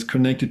 and, is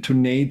connected to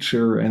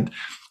nature. And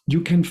you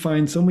can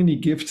find so many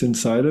gifts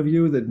inside of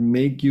you that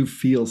make you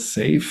feel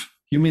safe.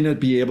 You may not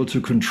be able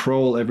to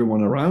control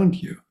everyone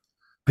around you,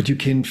 but you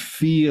can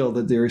feel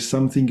that there is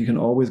something you can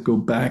always go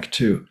back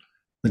to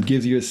that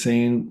gives you a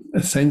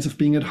sense of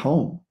being at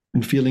home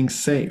and feeling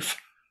safe.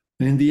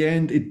 And in the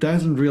end, it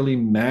doesn't really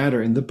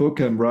matter. In the book,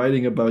 I'm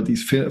writing about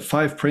these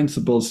 5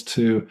 principles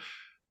to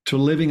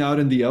living out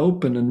in the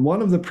open. And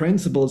one of the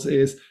principles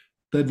is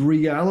that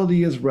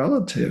reality is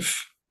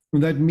relative.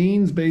 And that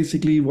means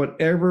basically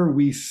whatever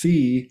we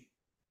see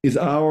is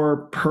our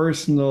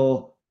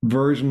personal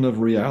version of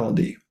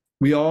reality.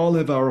 We all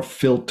have our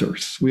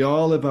filters. We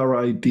all have our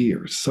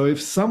ideas. So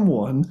if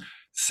someone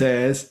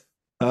says,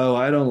 oh,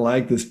 I don't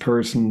like this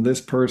person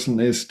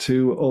is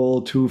too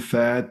old, too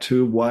fat,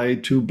 too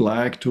white, too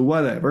black, too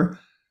whatever,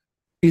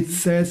 it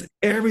says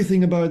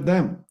everything about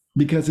them,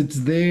 because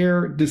it's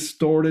their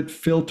distorted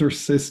filter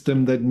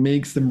system that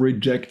makes them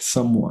reject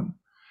someone.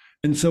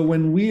 And so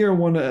when we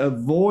want to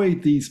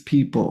avoid these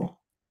people,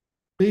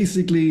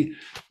 basically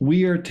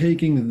we are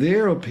taking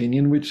their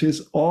opinion, which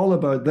is all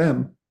about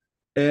them,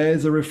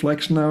 as a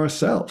reflection of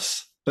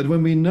ourselves. But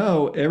when we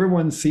know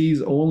everyone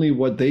sees only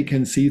what they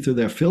can see through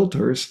their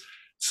filters,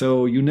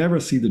 so you never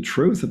see the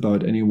truth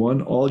about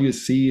anyone, all you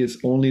see is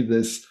only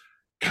this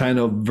kind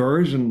of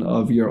version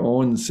of your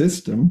own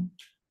system,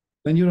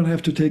 then you don't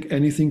have to take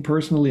anything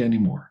personally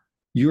anymore.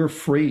 You're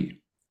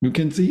free. You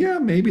can see, yeah,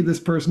 maybe this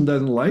person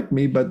doesn't like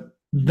me, but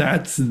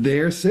that's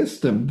their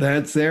system.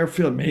 That's their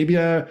field. Maybe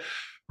I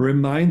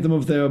remind them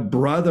of their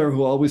brother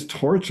who always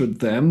tortured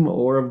them,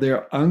 or of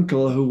their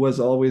uncle who was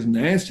always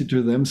nasty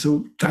to them.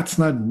 So that's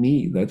not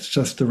me. That's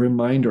just a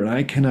reminder. And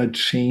I cannot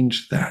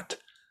change that.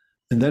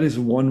 And that is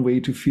one way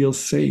to feel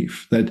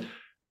safe, that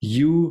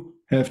you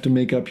have to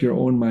make up your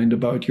own mind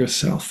about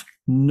yourself.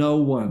 No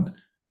one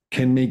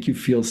can make you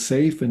feel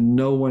safe, and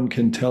no one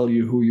can tell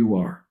you who you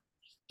are.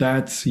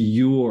 That's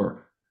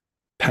your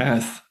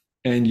path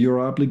and your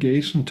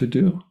obligation to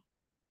do.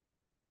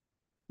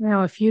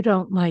 Now, if you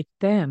don't like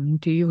them,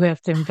 do you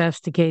have to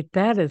investigate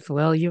that as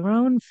well, your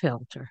own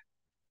filter?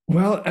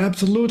 Well,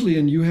 absolutely.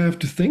 And you have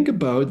to think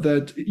about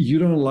that you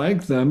don't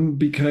like them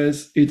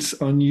because it's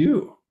on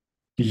you.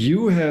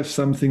 You have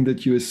something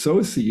that you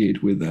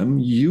associate with them.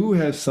 You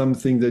have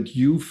something that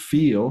you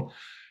feel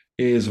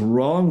is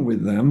wrong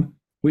with them,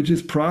 which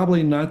is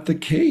probably not the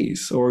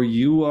case. Or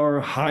you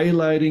are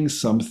highlighting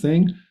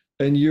something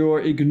and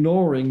you're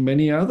ignoring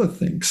many other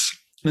things.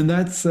 And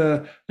that's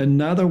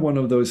another one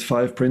of those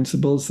 5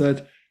 principles,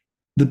 that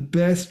the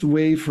best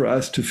way for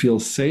us to feel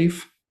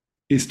safe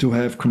is to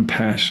have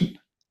compassion.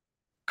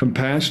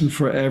 Compassion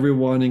for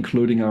everyone,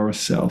 including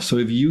ourselves. So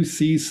if you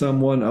see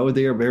someone, oh,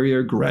 they are very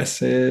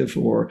aggressive,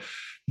 or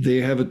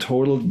they have a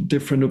total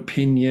different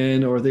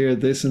opinion, or they are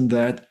this and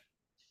that,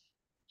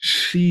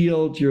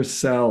 shield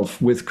yourself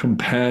with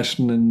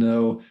compassion and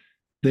know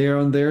they are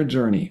on their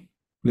journey.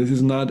 This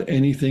is not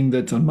anything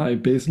that's on my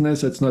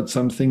business. It's not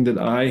something that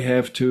I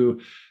have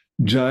to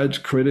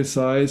judge,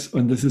 criticize,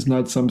 and this is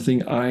not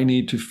something I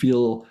need to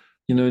feel,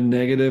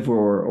 negative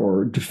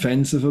or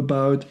defensive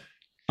about.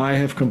 I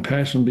have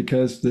compassion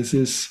because this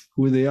is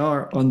who they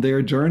are on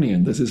their journey,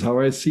 and this is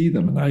how I see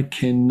them. And I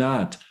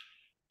cannot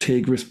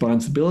take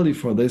responsibility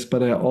for this,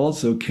 but I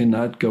also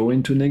cannot go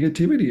into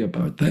negativity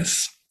about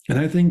this. And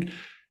I think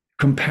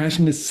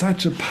compassion is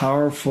such a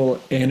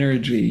powerful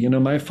energy.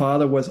 My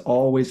father was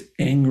always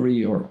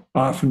angry, or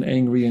often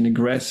angry and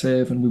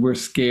aggressive, and we were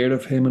scared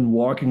of him and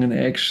walking on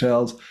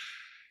eggshells.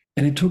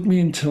 And it took me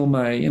until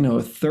my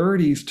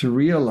 30s to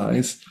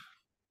realize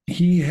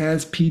he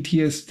has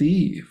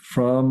PTSD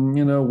from,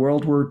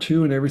 World War II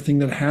and everything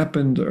that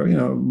happened, or,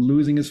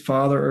 losing his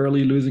father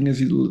early, losing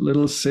his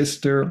little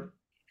sister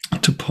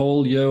to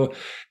polio,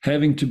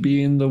 having to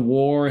be in the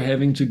war,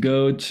 having to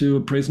go to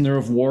a prisoner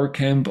of war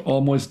camp,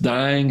 almost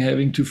dying,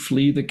 having to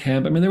flee the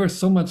camp. I mean, there was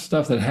so much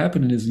stuff that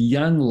happened in his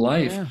young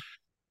life. Yeah.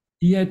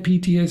 He had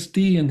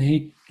PTSD, and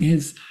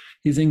his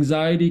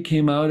anxiety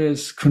came out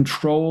as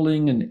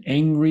controlling and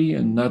angry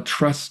and not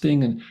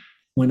trusting. And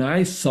when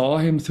I saw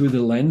him through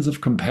the lens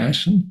of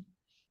compassion,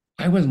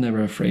 I was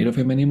never afraid of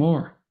him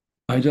anymore.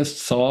 I just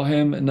saw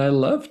him and I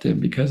loved him,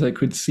 because I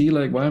could see,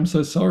 like, wow, I'm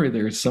so sorry.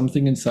 There's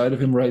something inside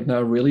of him right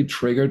now really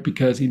triggered,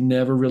 because he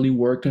never really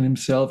worked on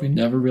himself. He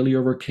never really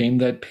overcame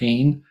that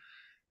pain.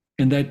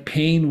 And that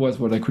pain was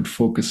what I could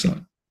focus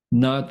on,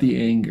 not the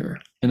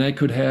anger. And I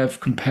could have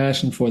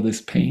compassion for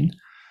this pain.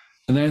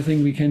 And I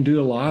think we can do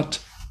a lot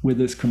with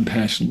this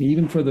compassion.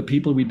 Even for the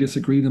people we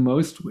disagree the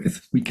most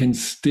with, we can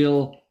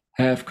still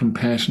have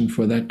compassion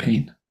for that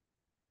pain.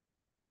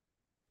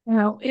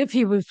 Now, if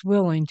he was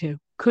willing to,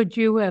 could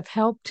you have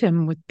helped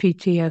him with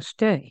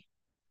PTSD?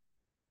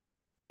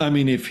 I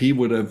mean, if he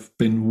would have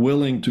been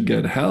willing to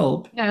get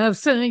help,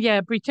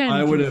 pretend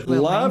I would he's have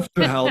willing. loved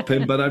to help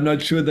him, but I'm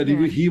not sure that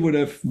he would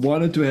have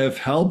wanted to have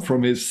help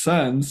from his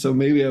son. So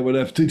maybe I would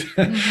have to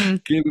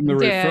give him a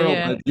referral.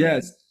 Yeah. But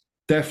yes,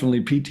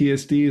 definitely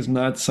PTSD is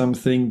not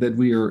something that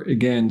we are,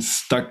 again,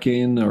 stuck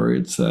in, or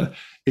it's a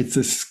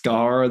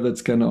scar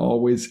that's going to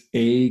always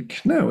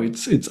ache. No,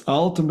 it's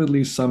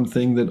ultimately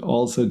something that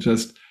also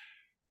just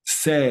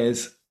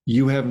says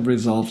you haven't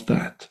resolved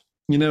that.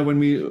 When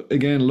we,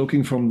 again,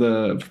 looking from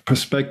the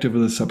perspective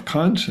of the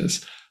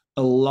subconscious,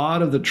 a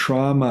lot of the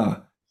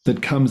trauma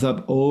that comes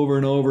up over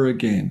and over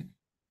again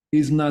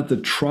is not the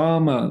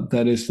trauma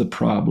that is the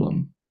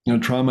problem.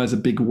 Trauma is a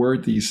big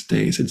word these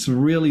days. It's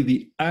really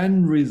the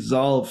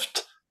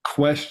unresolved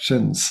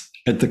questions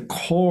at the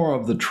core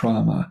of the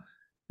trauma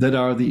that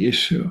are the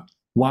issue.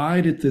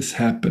 Why did this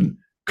happen?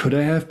 Could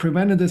I have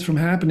prevented this from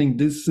happening?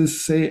 Does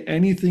this say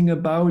anything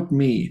about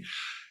me?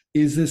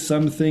 Is this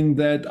something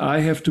that I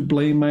have to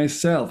blame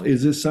myself?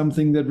 Is this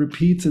something that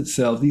repeats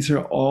itself? These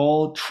are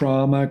all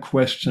trauma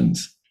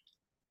questions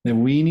that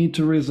we need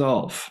to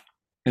resolve.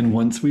 And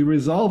once we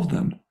resolve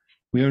them,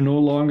 we are no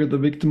longer the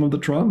victim of the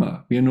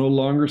trauma. We are no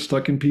longer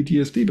stuck in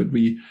PTSD, but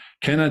we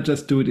cannot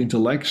just do it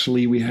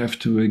intellectually. We have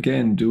to,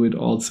 again, do it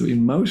also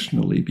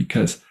emotionally,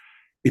 because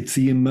it's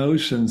the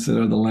emotions that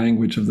are the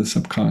language of the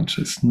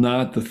subconscious,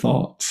 not the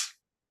thoughts.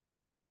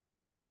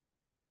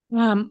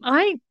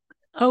 I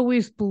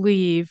always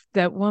believe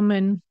that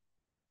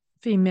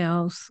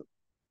females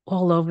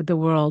all over the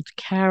world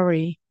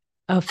carry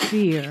a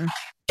fear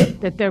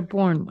that they're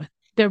born with.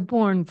 They're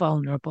born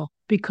vulnerable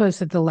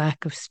because of the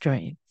lack of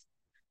strength.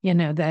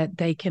 That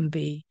they can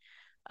be,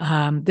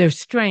 their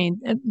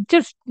strength,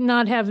 just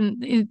not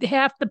having,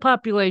 half the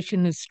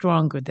population is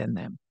stronger than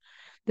them.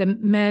 The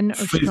men are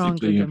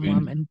stronger than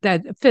women.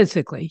 That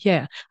physically,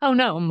 yeah. Oh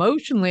no,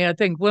 emotionally, I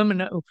think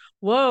women are,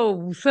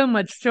 whoa, so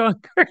much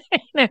stronger.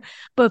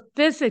 But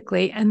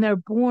physically, and they're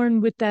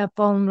born with that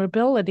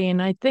vulnerability.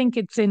 And I think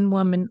it's in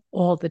women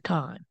all the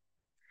time.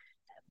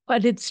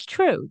 But it's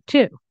true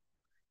too.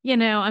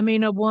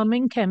 A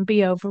woman can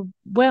be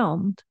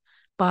overwhelmed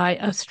by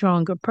a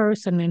stronger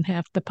person, and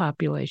half the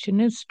population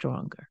is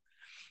stronger.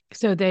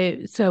 So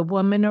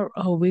women are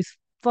always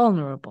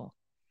vulnerable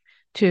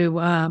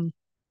to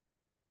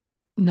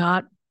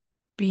not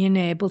being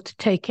able to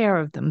take care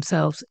of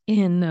themselves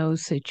in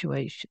those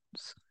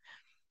situations.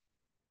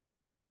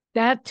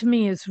 That to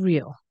me is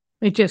real.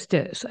 It just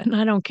is. And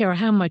I don't care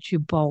how much you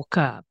bulk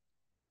up,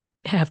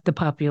 half the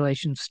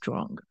population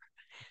stronger.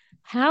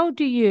 How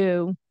do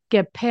you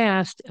get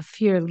past a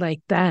fear like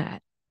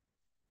that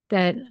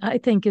I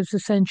think is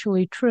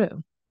essentially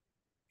true?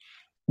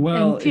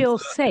 Well, and feel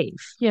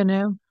safe,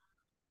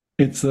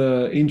 It's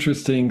an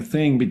interesting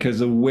thing, because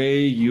the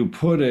way you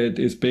put it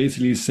is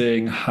basically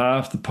saying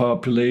half the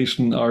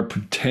population are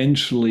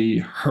potentially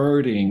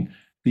hurting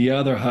the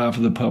other half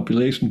of the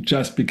population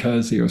just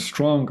because they are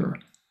stronger.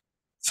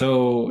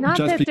 So not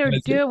just that they're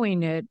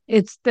doing it,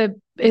 it's the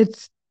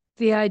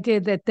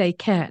idea that they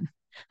can.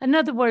 In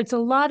other words, a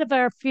lot of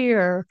our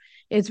fear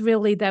is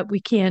really that we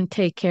can't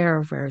take care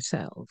of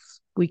ourselves.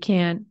 We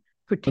can't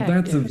protect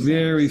ourselves. But that's a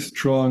very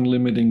strong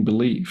limiting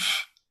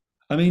belief.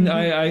 I mean,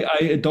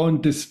 I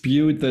don't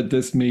dispute that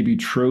this may be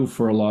true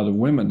for a lot of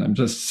women. I'm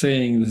just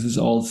saying this is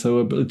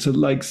also, it's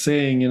like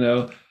saying,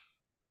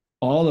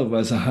 all of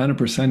us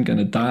 100% going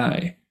to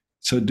die.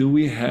 So do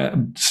we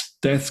have,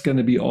 death's going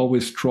to be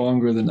always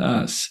stronger than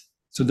us?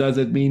 So does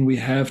it mean we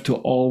have to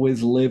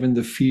always live in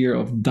the fear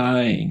of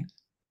dying?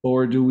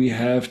 Or do we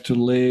have to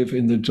live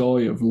in the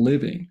joy of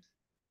living?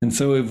 And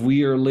so if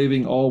we are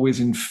living always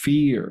in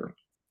fear,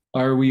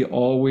 are we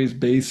always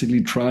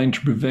basically trying to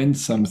prevent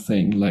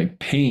something like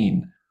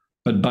pain?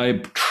 But by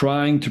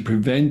trying to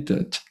prevent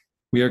it,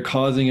 we are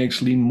causing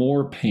actually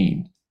more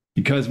pain,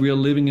 because we are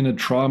living in a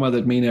trauma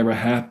that may never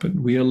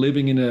happen. We are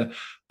living in a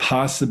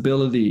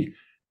possibility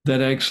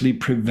that actually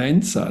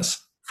prevents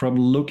us from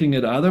looking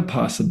at other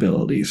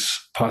possibilities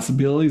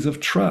of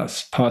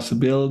trust,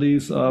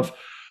 possibilities of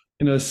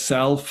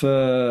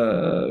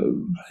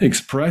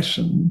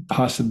self-expression,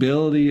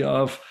 possibility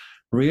of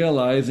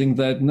realizing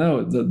that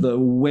no, the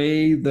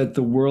way that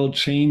the world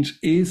change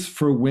is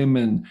for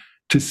women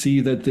to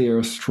see that they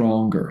are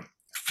stronger.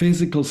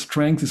 Physical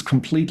strength is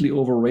completely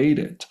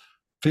overrated.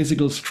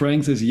 Physical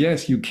strength is,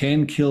 yes, you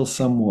can kill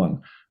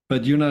someone,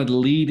 but you're not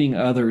leading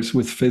others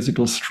with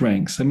physical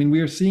strength. I mean,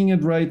 we are seeing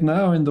it right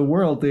now in the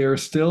world. They are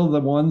still the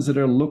ones that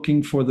are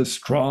looking for the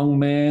strong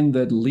man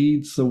that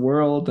leads the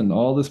world and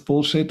all this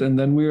bullshit. And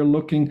then we are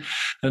looking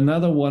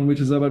another one, which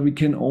is about we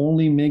can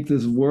only make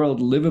this world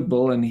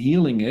livable and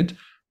healing it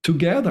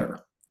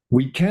together.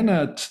 We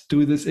cannot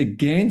do this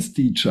against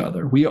each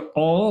other. We are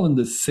all in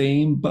the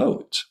same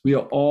boat. We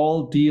are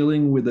all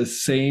dealing with the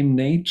same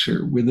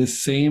nature, with the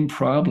same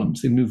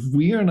problems. And if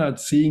we are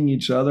not seeing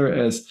each other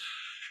as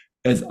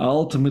as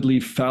ultimately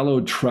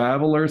fellow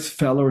travelers,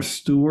 fellow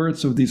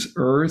stewards of this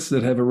earth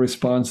that have a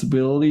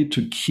responsibility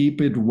to keep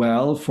it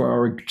well for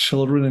our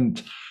children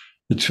and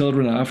the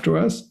children after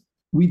us,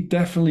 we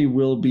definitely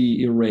will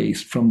be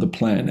erased from the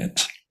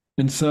planet.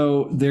 And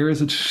so there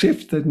is a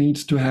shift that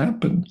needs to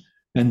happen.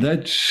 And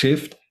that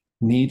shift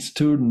needs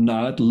to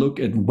not look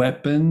at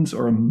weapons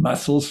or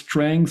muscle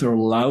strength or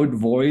loud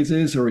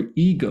voices or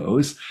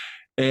egos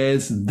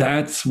as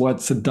that's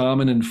what's a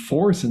dominant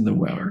force in the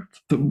world.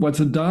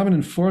 What's a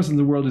dominant force in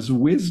the world is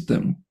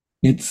wisdom.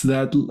 It's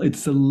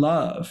the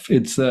love.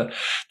 It's the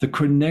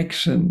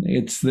connection.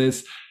 It's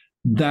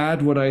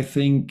that what I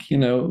think,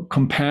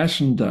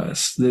 compassion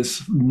does,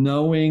 this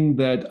knowing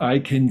that I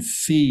can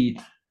see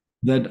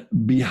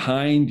that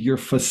behind your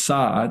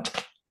facade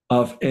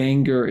of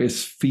anger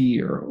is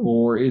fear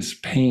or is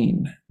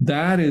pain.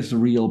 That is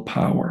real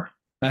power.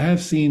 I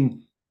have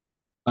seen,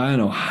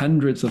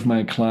 hundreds of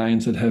my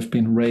clients that have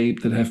been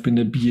raped, that have been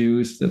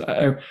abused,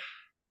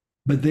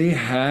 but they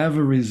have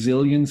a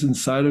resilience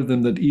inside of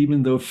them that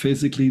even though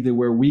physically they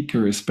were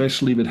weaker,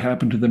 especially if it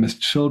happened to them as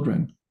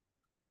children,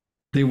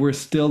 they were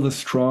still the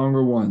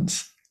stronger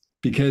ones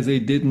because they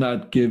did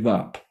not give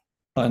up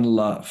on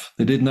love.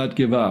 They did not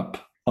give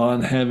up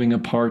on having a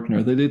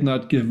partner. They did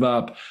not give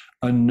up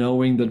on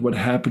knowing that what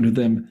happened to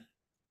them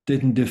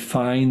didn't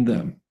define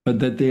them, but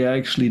that they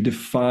actually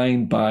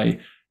defined by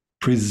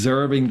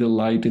preserving the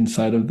light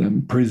inside of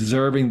them,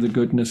 preserving the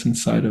goodness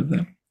inside of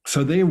them.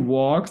 So they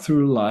walk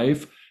through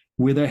life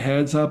with their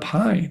heads up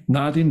high,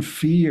 not in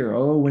fear,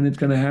 when it's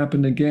going to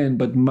happen again,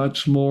 but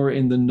much more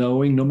in the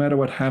knowing, no matter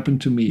what happened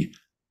to me,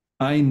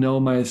 I know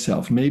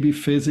myself. Maybe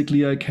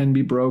physically I can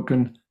be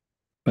broken,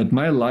 but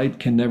my light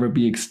can never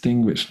be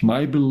extinguished.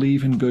 My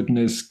belief in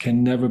goodness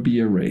can never be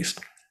erased.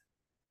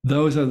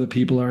 Those are the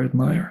people I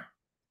admire.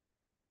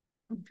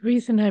 The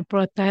reason I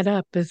brought that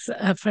up is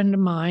a friend of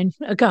mine,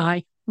 a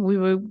guy, we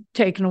were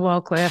taking a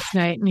walk last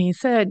night, and he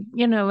said,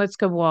 let's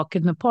go walk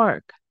in the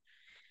park.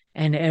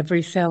 And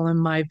every cell in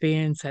my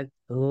being said,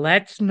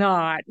 let's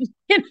not.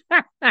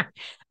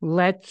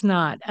 Let's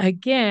not.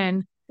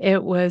 Again,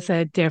 it was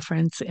a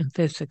difference in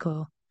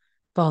physical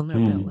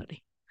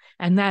vulnerability.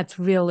 And that's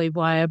really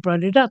why I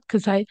brought it up,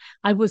 because I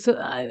was,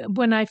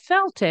 when I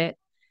felt it,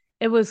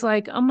 it was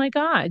like, oh my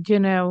God,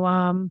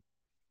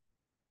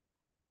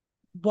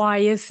 why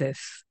is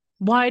this?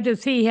 Why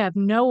does he have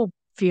no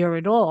fear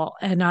at all?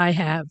 And I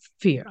have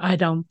fear. I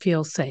don't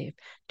feel safe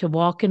to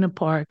walk in a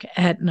park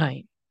at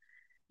night,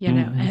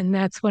 and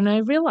that's when I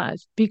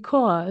realized,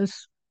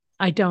 because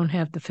I don't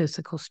have the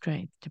physical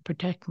strength to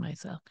protect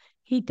myself.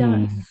 He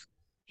does.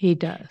 He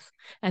does.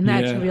 And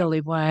that's really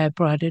why I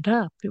brought it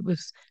up. It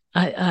was,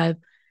 it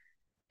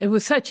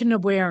was such an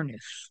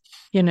awareness,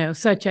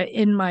 such a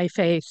in my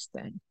face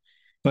thing.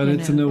 But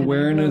it's an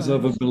awareness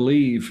of a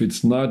belief.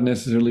 It's not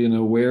necessarily an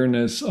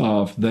awareness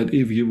of that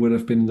if you would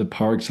have been in the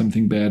park,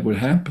 something bad would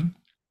happen.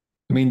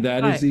 I mean,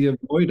 that is the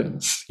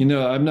avoidance.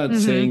 I'm not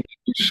saying that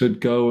you should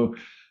go,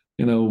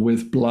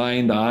 with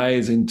blind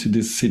eyes into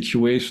these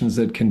situations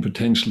that can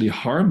potentially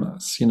harm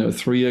us.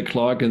 3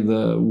 o'clock in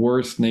the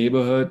worst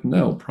neighborhood?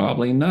 No,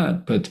 probably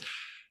not. But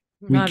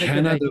we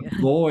cannot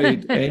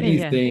avoid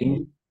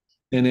anything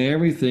and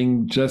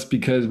everything just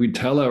because we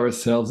tell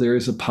ourselves there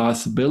is a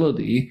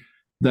possibility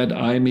that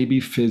I may be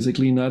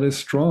physically not as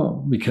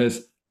strong.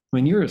 Because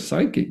when you're a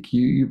psychic,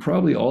 you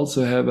probably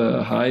also have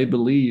a high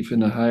belief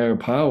in a higher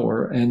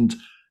power. And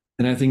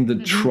I think the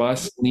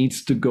trust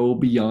needs to go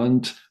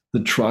beyond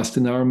the trust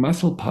in our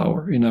muscle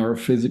power, in our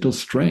physical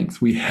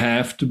strength. We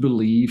have to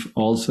believe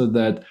also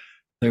that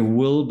there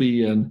will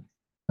be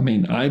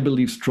I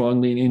believe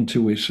strongly in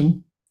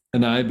intuition,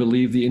 and I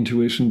believe the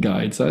intuition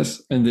guides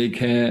us, and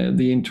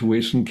the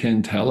intuition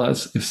can tell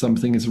us if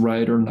something is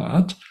right or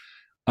not.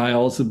 I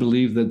also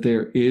believe that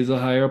there is a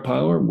higher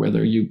power,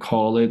 whether you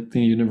call it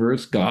the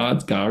universe,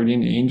 gods,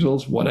 guardian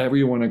angels, whatever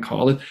you want to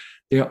call it.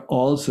 They're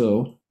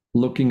also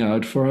looking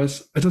out for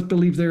us. I just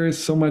believe there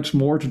is so much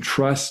more to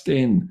trust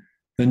in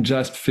than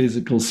just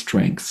physical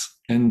strengths.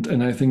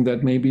 And I think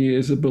that maybe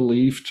is a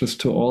belief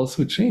just to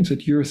also change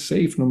that you're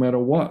safe no matter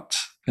what,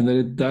 and that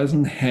it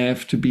doesn't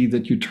have to be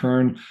that you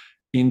turn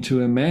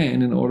into a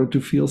man in order to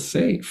feel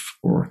safe.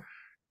 Or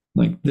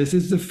this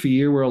is the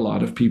fear where a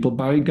lot of people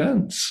buy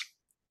guns,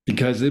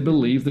 because they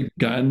believe the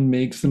gun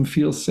makes them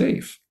feel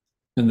safe.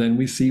 And then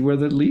we see where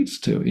that leads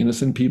to.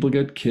 Innocent people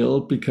get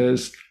killed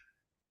because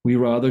we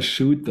rather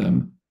shoot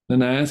them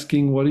than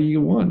asking, what do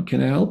you want?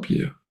 Can I help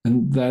you?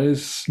 And that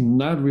is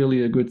not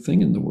really a good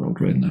thing in the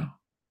world right now.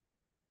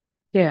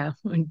 Yeah,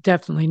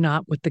 definitely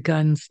not with the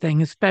guns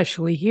thing,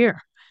 especially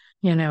here.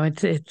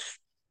 It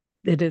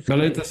is. But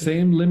it's the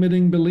same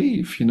limiting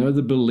belief,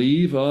 the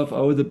belief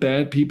of, the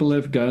bad people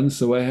have guns,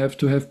 so I have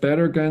to have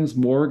better guns,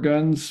 more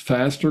guns,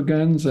 faster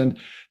guns. And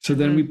so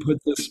then we put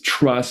this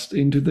trust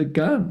into the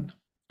gun.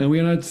 And we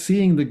are not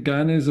seeing the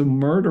gun as a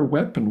murder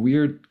weapon. We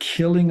are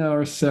killing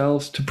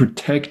ourselves to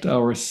protect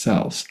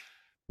ourselves.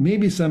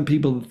 Maybe some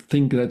people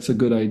think that's a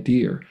good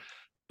idea.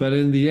 But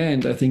in the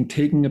end, I think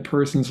taking a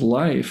person's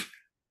life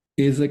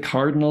is a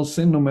cardinal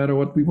sin, no matter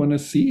what we want to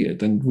see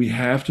it. And we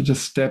have to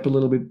just step a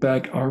little bit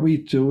back. Are we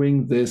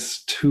doing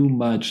this too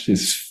much?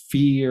 This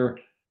fear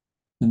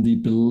and the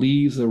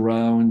beliefs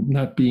around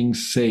not being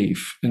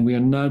safe. And we are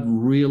not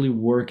really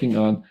working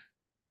on,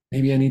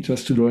 maybe I need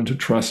just to learn to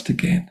trust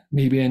again.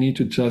 Maybe I need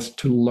to just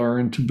to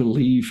learn to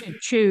believe.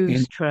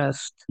 Choose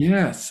trust.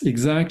 Yes,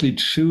 exactly.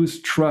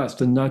 Choose trust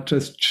and not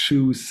just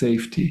choose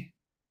safety.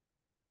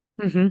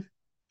 Mm-hmm.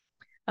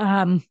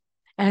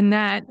 And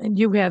that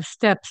you have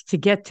steps to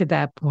get to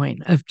that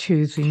point of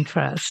choosing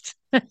trust.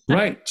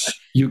 Right.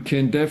 You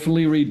can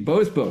definitely read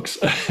both books.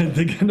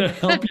 They're going to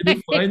help you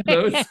to find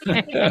those.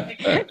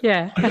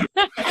 Yeah.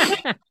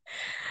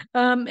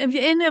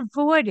 In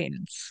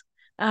avoidance,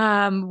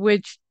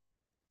 which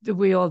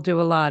we all do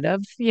a lot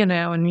of,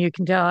 and you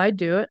can tell I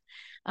do it,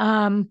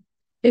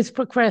 is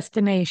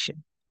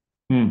procrastination.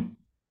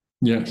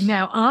 Yes.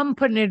 Now I'm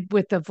putting it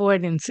with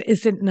avoidance.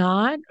 Is it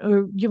not?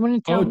 Or you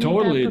want to tell me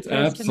totally. about It's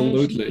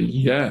absolutely.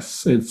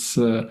 Yes. It's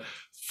a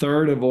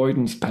third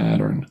avoidance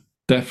pattern.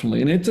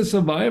 Definitely. And it's a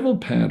survival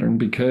pattern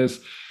because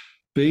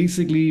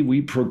basically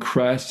we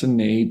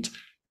procrastinate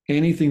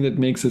anything that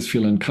makes us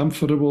feel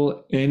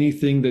uncomfortable,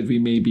 anything that we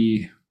may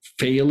be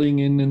failing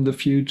in the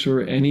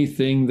future,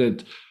 anything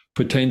that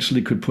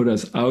potentially could put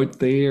us out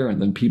there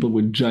and then people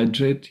would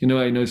judge it.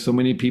 I know so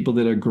many people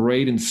that are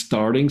great in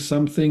starting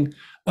something.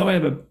 Oh, I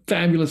have a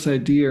fabulous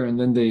idea. And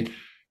then they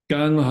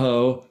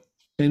gung-ho.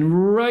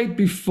 And right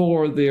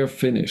before they're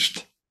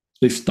finished,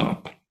 they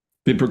stop.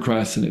 They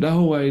procrastinate.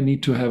 Oh, I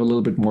need to have a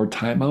little bit more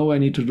time. Oh, I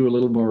need to do a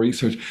little more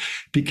research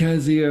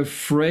because they're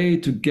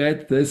afraid to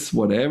get this,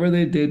 whatever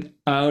they did,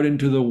 out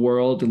into the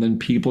world and then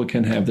people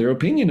can have their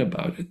opinion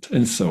about it.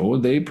 And so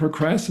they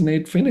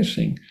procrastinate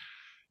finishing.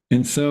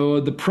 And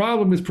so the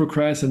problem with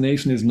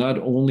procrastination is not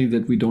only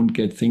that we don't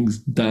get things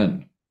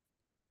done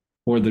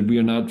or that we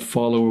are not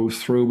follow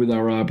through with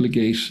our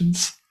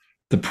obligations.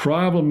 The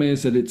problem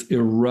is that it's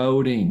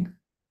eroding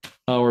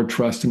our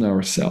trust in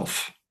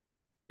ourselves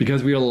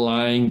because we are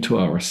lying to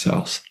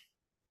ourselves.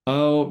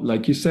 Oh,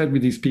 like you said,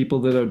 with these people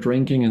that are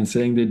drinking and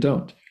saying they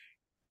don't.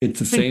 It's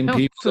the same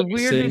people that are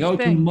saying, oh,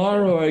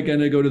 tomorrow I'm going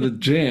to go to the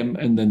gym,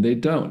 and then they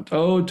don't.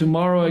 Oh,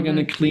 tomorrow I'm going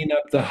to clean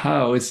up the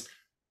house,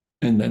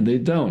 and then they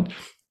don't.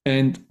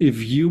 And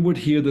if you would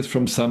hear this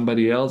from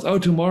somebody else, oh,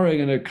 tomorrow I'm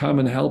going to come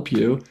and help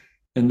you,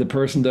 and the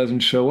person doesn't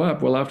show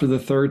up, well, after the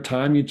third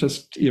time, you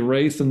just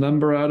erase the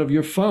number out of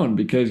your phone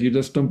because you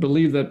just don't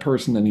believe that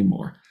person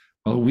anymore.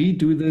 Well, we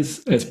do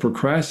this as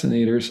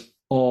procrastinators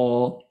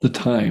all the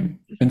time.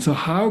 And so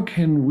how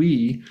can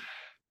we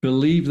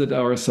believe that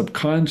our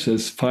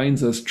subconscious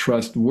finds us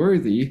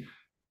trustworthy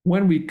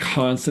when we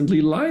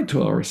constantly lie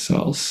to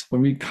ourselves,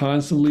 when we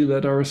constantly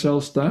let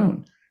ourselves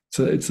down?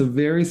 So it's a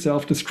very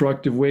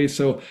self-destructive way.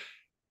 So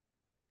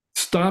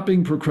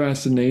stopping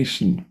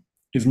procrastination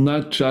is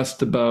not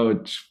just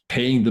about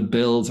paying the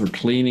bills or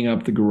cleaning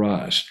up the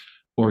garage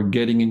or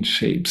getting in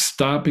shape.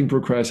 Stopping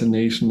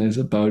procrastination is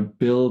about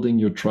building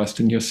your trust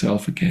in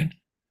yourself again.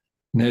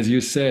 And as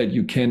you said,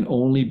 you can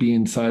only be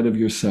inside of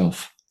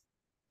yourself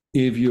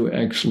if you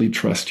actually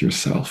trust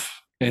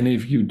yourself. And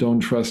if you don't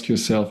trust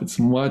yourself, it's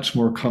much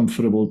more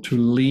comfortable to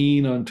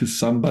lean onto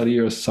somebody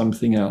or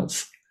something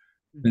else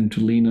than to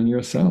lean on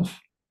yourself.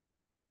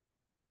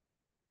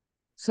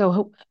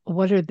 So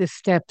what are the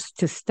steps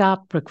to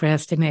stop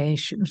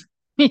procrastination?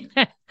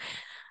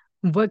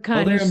 What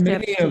kind of steps do you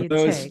take? There are many of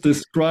those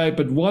described,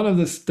 but one of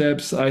the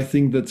steps I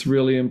think that's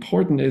really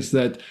important is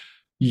that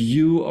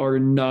you are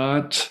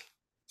not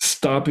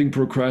stopping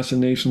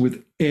procrastination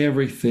with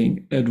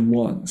everything at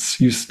once.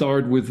 You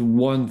start with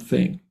one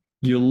thing.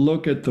 You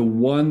look at the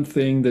one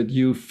thing that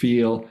you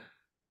feel,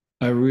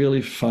 I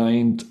really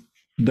find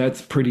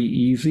that's pretty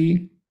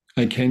easy.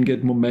 I can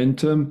get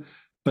momentum,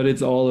 but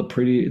it's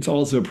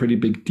also a pretty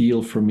big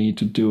deal for me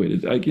to do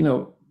it. Like,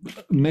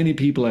 many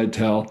people I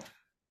tell,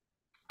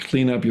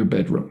 clean up your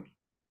bedroom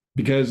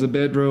because the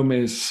bedroom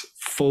is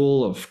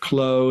full of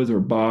clothes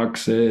or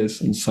boxes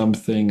and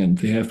something, and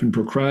they have been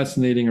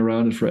procrastinating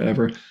around it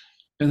forever.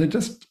 And then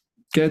just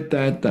get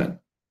that done.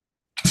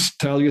 Just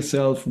tell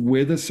yourself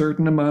with a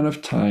certain amount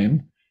of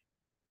time,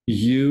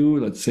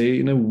 let's say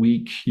in a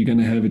week, you're going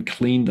to have it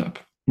cleaned up.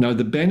 Now,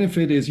 the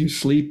benefit is you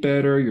sleep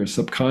better. Your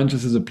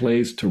subconscious is a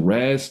place to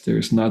rest.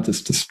 There's not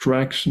this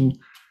distraction.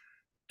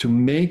 To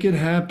make it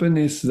happen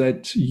is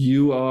that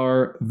you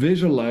are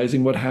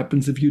visualizing what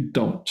happens if you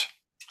don't.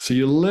 So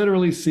you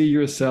literally see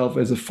yourself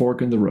as a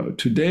fork in the road.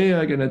 Today,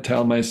 I'm going to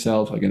tell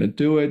myself I'm going to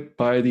do it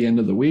by the end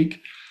of the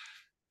week.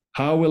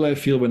 How will I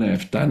feel when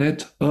I've done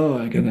it? Oh,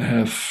 I'm going to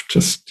have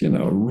just,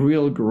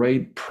 real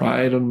great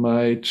pride on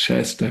my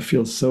chest. I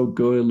feel so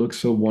good. It looks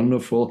so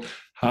wonderful.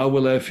 How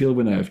will I feel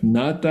when I've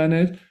not done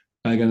it?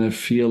 I'm going to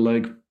feel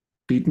like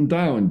beaten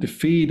down,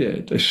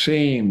 defeated,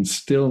 ashamed,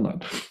 still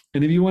not.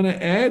 And if you want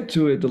to add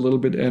to it a little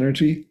bit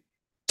energy,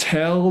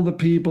 tell the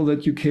people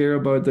that you care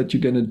about that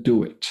you're going to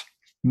do it.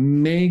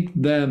 Make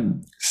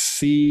them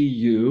see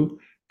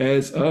you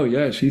as, oh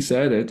yeah, she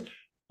said it,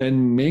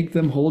 and make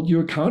them hold you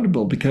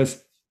accountable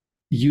because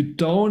you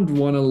don't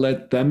want to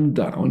let them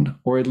down,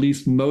 or at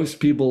least most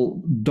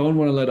people don't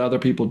want to let other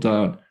people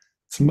down.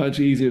 It's much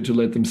easier to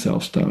let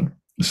themselves down.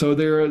 So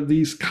there are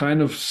these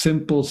kind of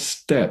simple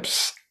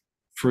steps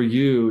for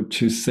you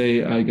to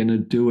say, I'm going to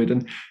do it.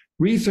 And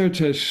research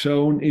has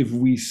shown if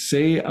we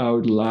say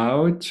out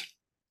loud,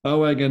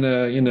 oh, I'm going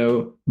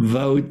to,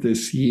 vote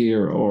this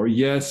year, or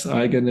yes,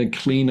 I'm going to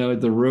clean out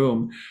the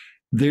room,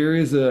 there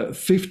is a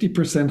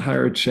 50%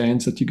 higher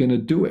chance that you're going to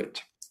do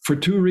it. For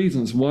two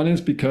reasons. One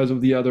is because of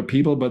the other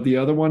people, but the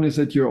other one is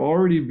that you're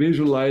already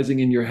visualizing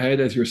in your head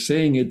as you're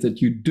saying it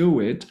that you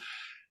do it.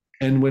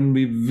 And when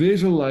we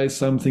visualize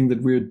something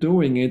that we're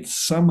doing, it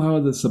somehow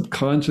the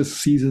subconscious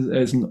sees it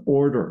as an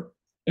order,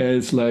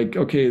 as like,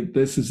 okay,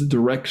 this is a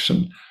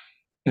direction.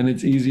 And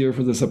it's easier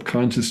for the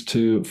subconscious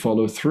to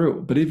follow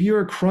through. But if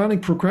you're a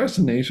chronic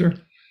procrastinator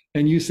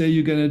and you say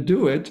you're going to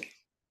do it,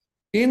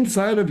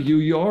 inside of you,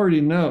 you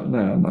already know, no,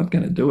 I'm not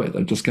going to do it.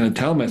 I'm just going to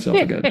tell myself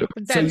I'm going to do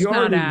it. So you're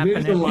already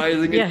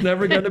visualizing it's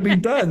never going to be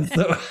done.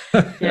 So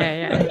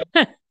yeah.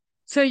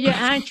 So you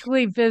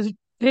actually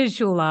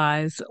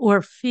visualize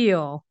or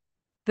feel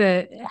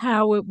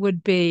how it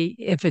would be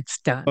if it's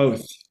done.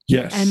 Both,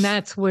 yes. And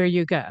that's where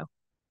you go.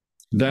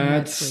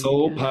 That's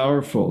so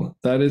powerful.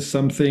 That is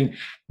something,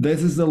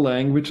 this is the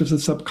language of the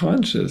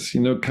subconscious.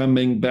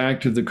 Coming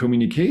back to the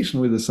communication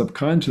with the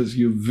subconscious,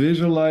 you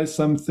visualize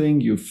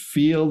something, you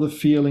feel the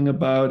feeling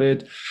about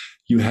it,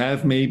 you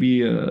have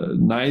maybe a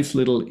nice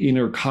little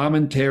inner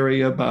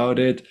commentary about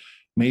it.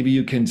 Maybe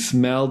you can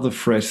smell the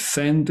fresh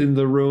scent in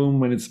the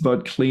room when it's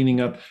about cleaning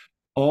up.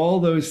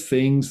 All those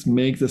things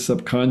make the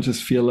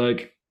subconscious feel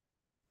like,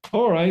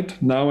 all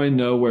right, now I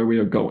know where we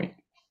are going.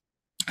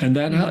 And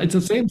then it's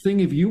the same thing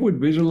if you would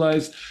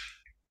visualize,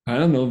 I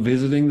don't know,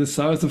 visiting the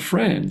south of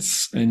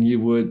France, and you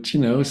would,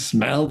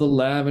 smell the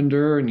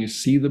lavender and you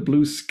see the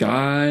blue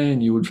sky,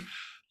 and you would,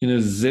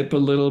 zip a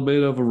little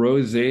bit of a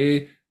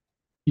rosé.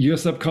 Your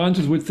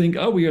subconscious would think,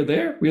 oh, we are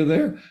there.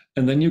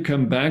 And then you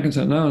come back and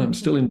say, no, I'm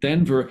still in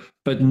Denver,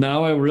 but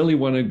now I really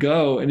want to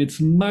go. And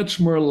it's much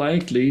more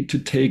likely to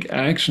take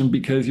action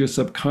because your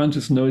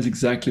subconscious knows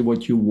exactly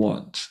what you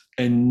want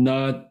and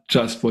not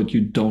just what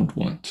you don't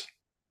want.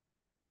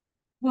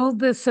 Will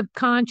the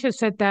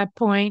subconscious at that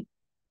point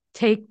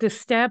take the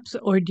steps,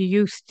 or do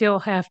you still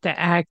have to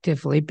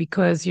actively,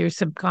 because your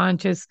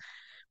subconscious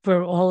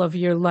for all of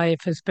your life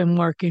has been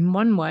working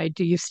one way,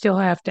 do you still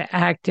have to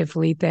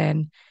actively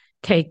then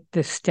take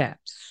the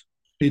steps?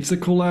 It's a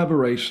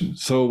collaboration.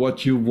 So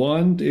what you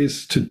want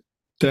is to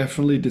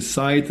definitely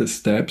decide the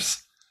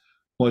steps.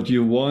 What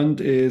you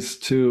want is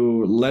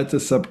to let the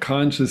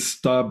subconscious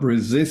stop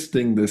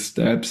resisting the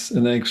steps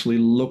and actually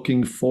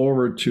looking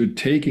forward to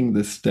taking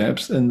the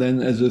steps. And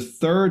then as a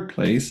third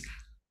place,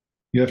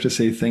 you have to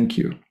say thank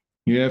you.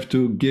 You have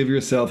to give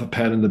yourself a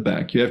pat on the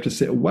back. You have to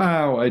say,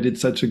 wow, I did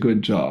such a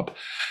good job.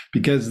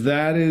 Because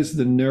that is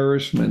the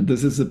nourishment.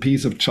 This is a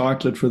piece of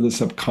chocolate for the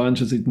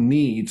subconscious it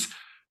needs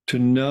to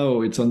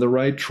know it's on the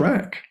right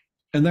track.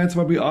 And that's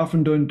what we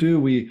often don't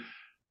do.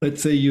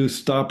 Let's say you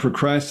stop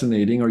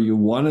procrastinating, or you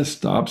want to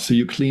stop, so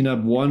you clean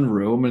up one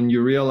room and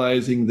you're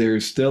realizing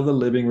there's still the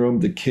living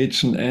room, the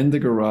kitchen, and the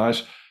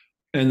garage.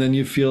 And then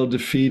you feel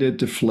defeated,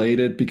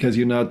 deflated, because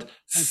you're not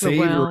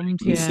savoring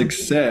the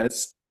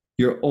success.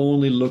 You're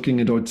only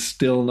looking at what's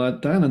still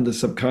not done. And the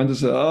subconscious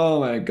says, oh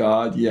my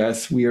God,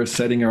 yes, we are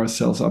setting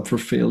ourselves up for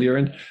failure.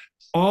 And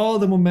all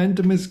the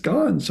momentum is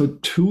gone. So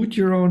toot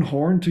your own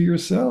horn to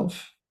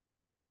yourself.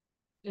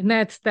 And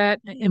that's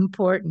that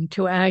important,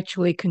 to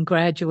actually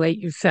congratulate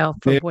yourself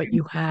for what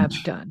you have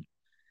done.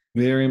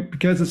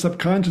 Because the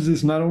subconscious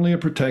is not only a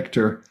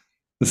protector,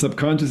 the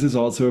subconscious is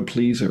also a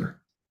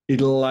pleaser. It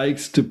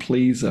likes to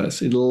please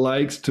us. It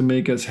likes to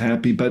make us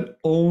happy, but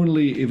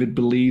only if it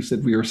believes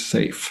that we are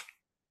safe.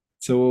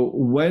 So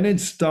when it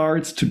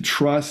starts to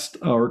trust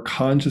our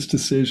conscious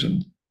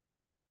decision,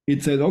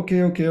 it says,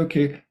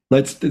 okay.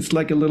 It's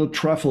like a little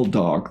truffle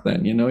dog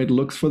then, it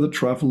looks for the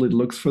truffle, it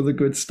looks for the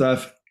good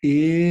stuff.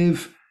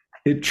 If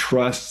it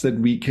trusts that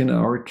we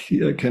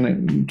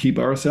can keep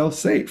ourselves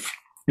safe.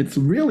 It's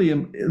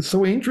really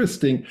so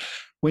interesting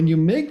when you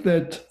make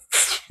that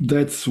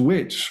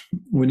switch,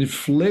 when it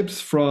flips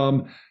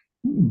from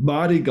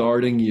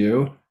bodyguarding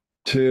you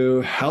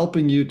to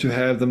helping you to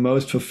have the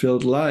most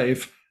fulfilled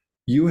life.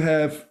 You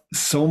have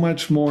so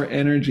much more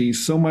energy,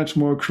 so much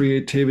more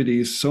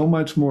creativity, so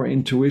much more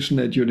intuition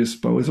at your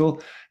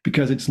disposal,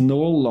 because it's no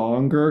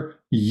longer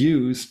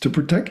used to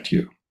protect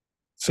you.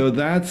 So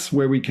that's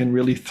where we can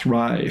really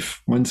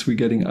thrive once we're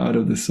getting out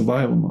of the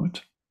survival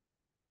mode.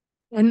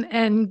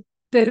 And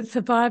the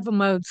survival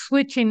mode,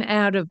 switching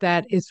out of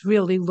that is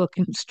really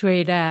looking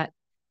straight at,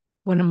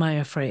 what am I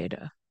afraid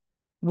of?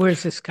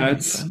 Where's this coming from?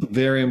 That's a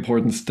very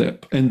important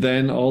step. And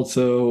then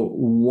also,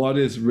 what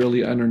is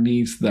really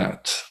underneath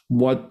that?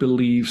 What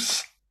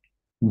beliefs,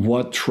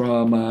 what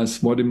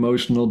traumas, what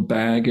emotional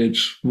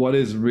baggage, what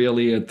is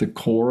really at the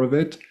core of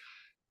it?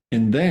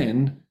 And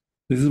then,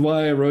 this is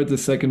why I wrote the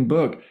second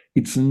book.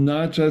 It's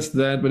not just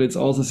that, but it's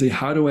also say,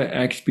 how do I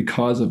act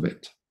because of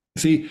it?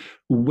 See,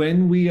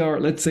 when we are,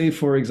 let's say,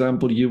 for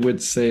example, you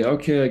would say,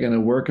 okay, I'm going to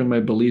work on my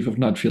belief of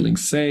not feeling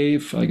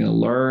safe. I'm going to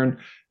learn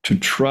to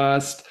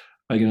trust.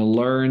 I'm going to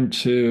learn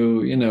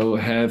to,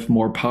 have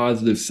more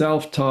positive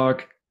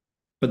self-talk.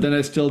 But then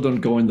I still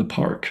don't go in the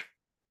park.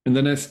 And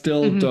then I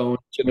still don't,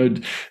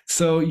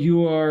 so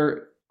you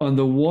are on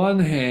the one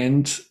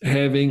hand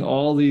having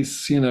all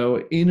these,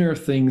 inner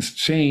things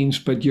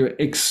change, but your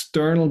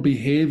external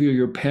behavior,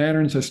 your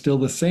patterns are still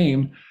the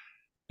same.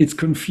 It's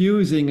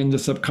confusing, and the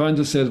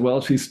subconscious says,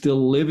 well, she's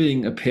still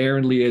living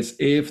apparently as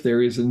if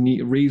there is a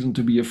reason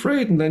to be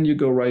afraid, and then you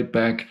go right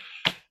back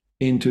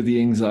into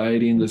the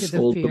anxiety and this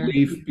old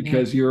belief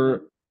because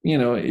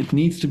it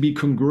needs to be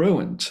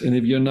congruent. And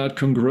if you're not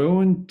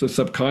congruent, the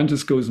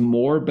subconscious goes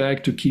more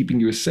back to keeping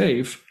you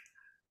safe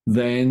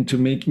than to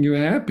making you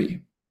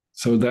happy.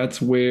 So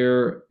that's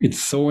where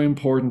it's so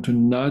important to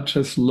not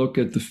just look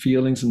at the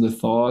feelings and the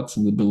thoughts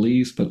and the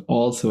beliefs, but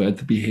also at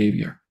the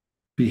behavior.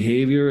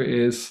 Behavior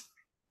is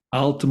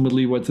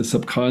ultimately what the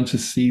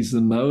subconscious sees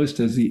the most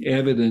as the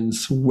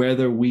evidence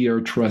whether we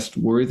are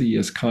trustworthy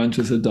as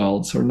conscious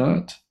adults or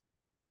not.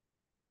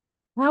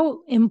 How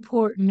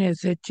important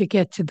is it to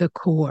get to the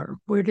core?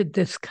 Where did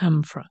this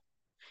come from?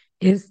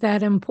 Is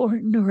that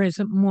important, or is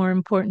it more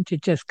important to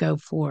just go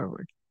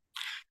forward?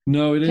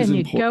 No, it is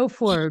important. Can you go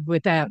forward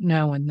without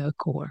knowing the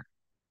core?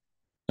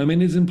 I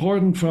mean, it's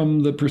important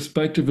from the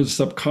perspective of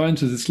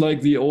subconscious. It's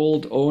like the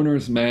old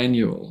owner's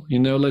manual.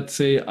 Let's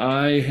say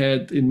I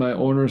had in my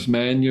owner's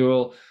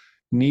manual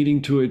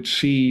needing to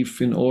achieve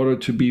in order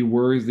to be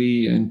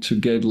worthy and to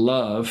get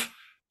love.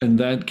 And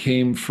that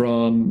came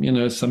from,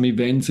 some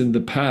events in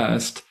the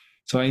past.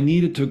 So I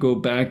needed to go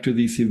back to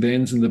these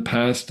events in the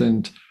past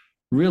and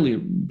really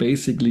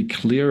basically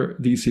clear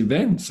these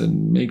events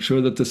and make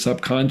sure that the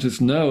subconscious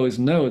knows,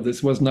 no,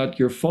 this was not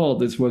your fault.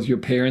 This was your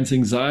parents'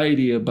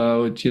 anxiety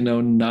about,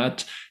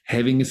 not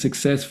having a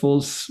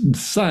successful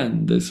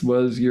son. This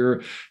was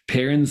your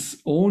parents'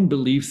 own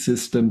belief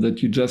system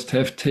that you just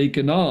have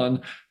taken on.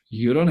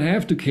 You don't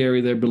have to carry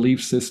their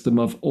belief system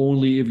of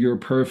only if you're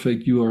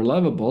perfect, you are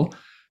lovable.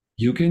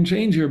 You can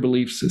change your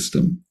belief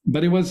system.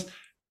 But it was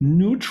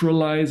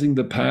neutralizing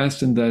the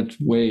past in that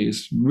way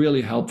is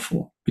really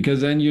helpful,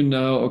 because then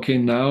okay,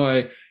 now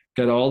I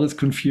got all this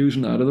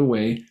confusion out of the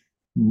way.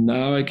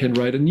 Now I can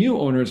write a new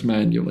owner's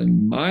manual.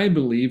 And my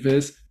belief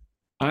is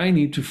I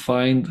need to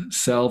find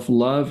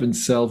self-love and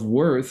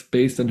self-worth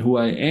based on who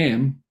I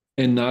am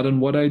and not on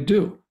what I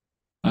do.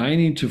 I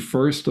need to,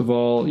 first of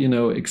all,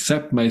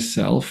 accept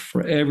myself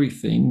for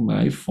everything,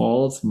 my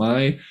faults,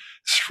 my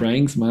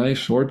strengths, my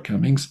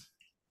shortcomings,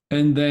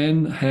 and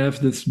then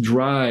have this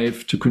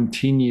drive to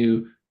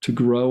continue to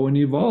grow and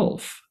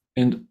evolve.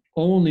 And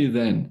only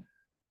then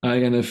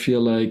I'm going to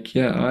feel like,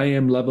 yeah, I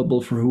am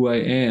lovable for who I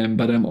am,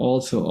 but I'm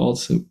also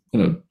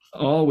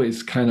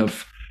always kind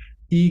of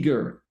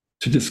eager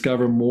to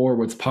discover more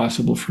what's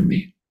possible for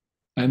me.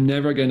 I'm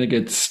never going to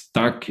get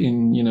stuck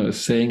in,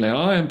 saying like,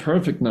 oh, I'm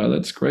perfect now.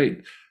 That's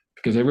great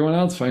because everyone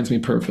else finds me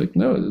perfect.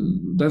 No,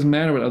 it doesn't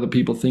matter what other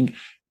people think.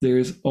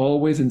 There's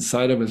always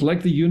inside of us,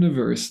 like the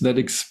universe that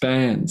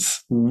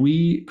expands.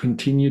 We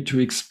continue to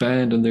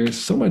expand, and there's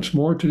so much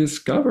more to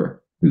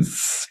discover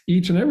with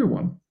each and every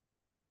one.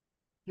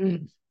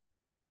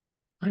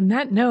 On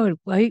that note,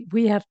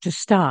 we have to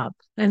stop.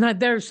 And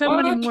there are so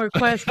many more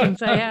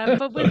questions I have,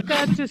 but we've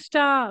got to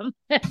stop.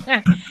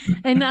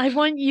 And I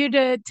want you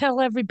to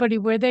tell everybody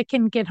where they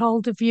can get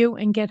hold of you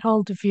and get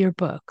hold of your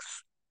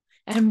books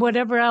and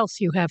whatever else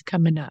you have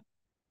coming up.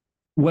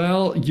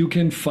 Well, you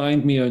can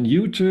find me on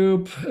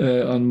YouTube,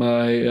 on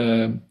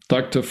my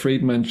Dr.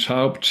 Friedemann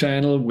Schaub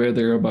channel, where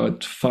there are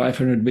about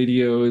 500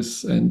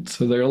 videos. And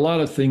so there are a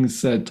lot of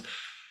things that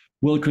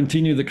will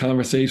continue the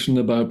conversation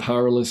about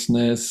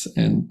powerlessness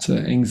and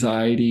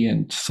anxiety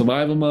and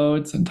survival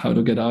modes and how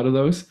to get out of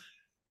those.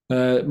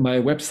 My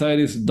website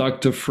is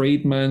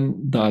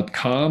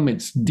drfriedemann.com.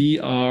 It's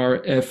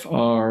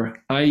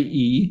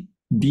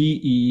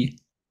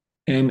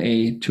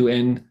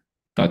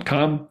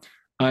drfriedemann.com.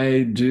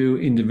 I do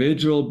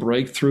individual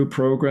breakthrough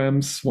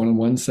programs,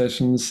 one-on-one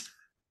sessions.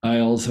 I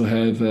also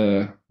have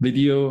a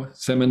video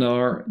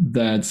seminar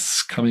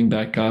that's coming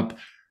back up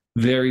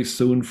very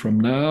soon from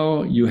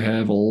now. You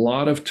have a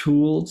lot of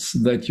tools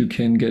that you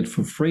can get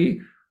for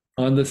free.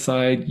 On the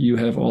side, you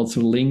have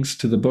also links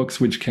to the books,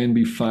 which can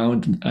be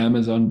found in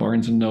Amazon,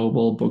 Barnes &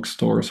 Noble,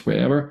 bookstores,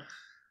 wherever.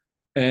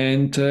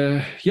 And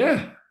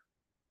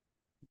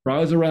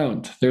browse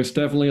around. There's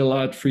definitely a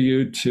lot for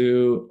you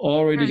to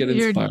already get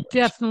inspired. You're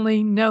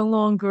definitely no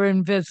longer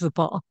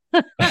invisible.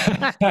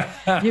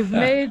 You've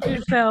made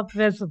yourself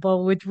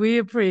visible, which we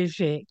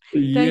appreciate.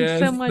 Thanks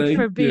so much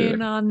for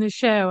being on the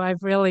show.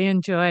 I've really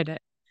enjoyed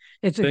it.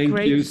 It's a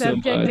great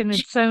subject, and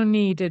it's so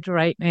needed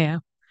right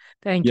now.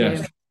 Thank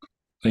you.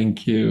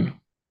 Thank you.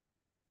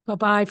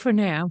 Bye-bye for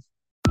now.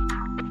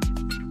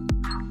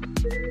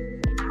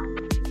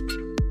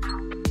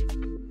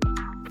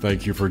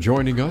 Thank you for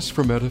joining us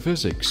for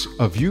Metaphysics,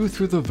 A View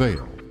Through the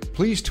Veil.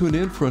 Please tune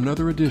in for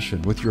another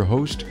edition with your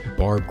host,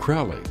 Barb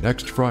Crowley,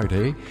 next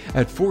Friday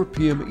at 4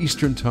 p.m.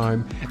 Eastern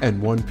Time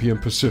and 1 p.m.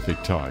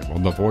 Pacific Time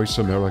on the Voice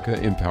America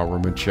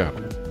Empowerment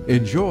Channel.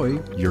 Enjoy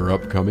your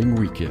upcoming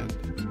weekend.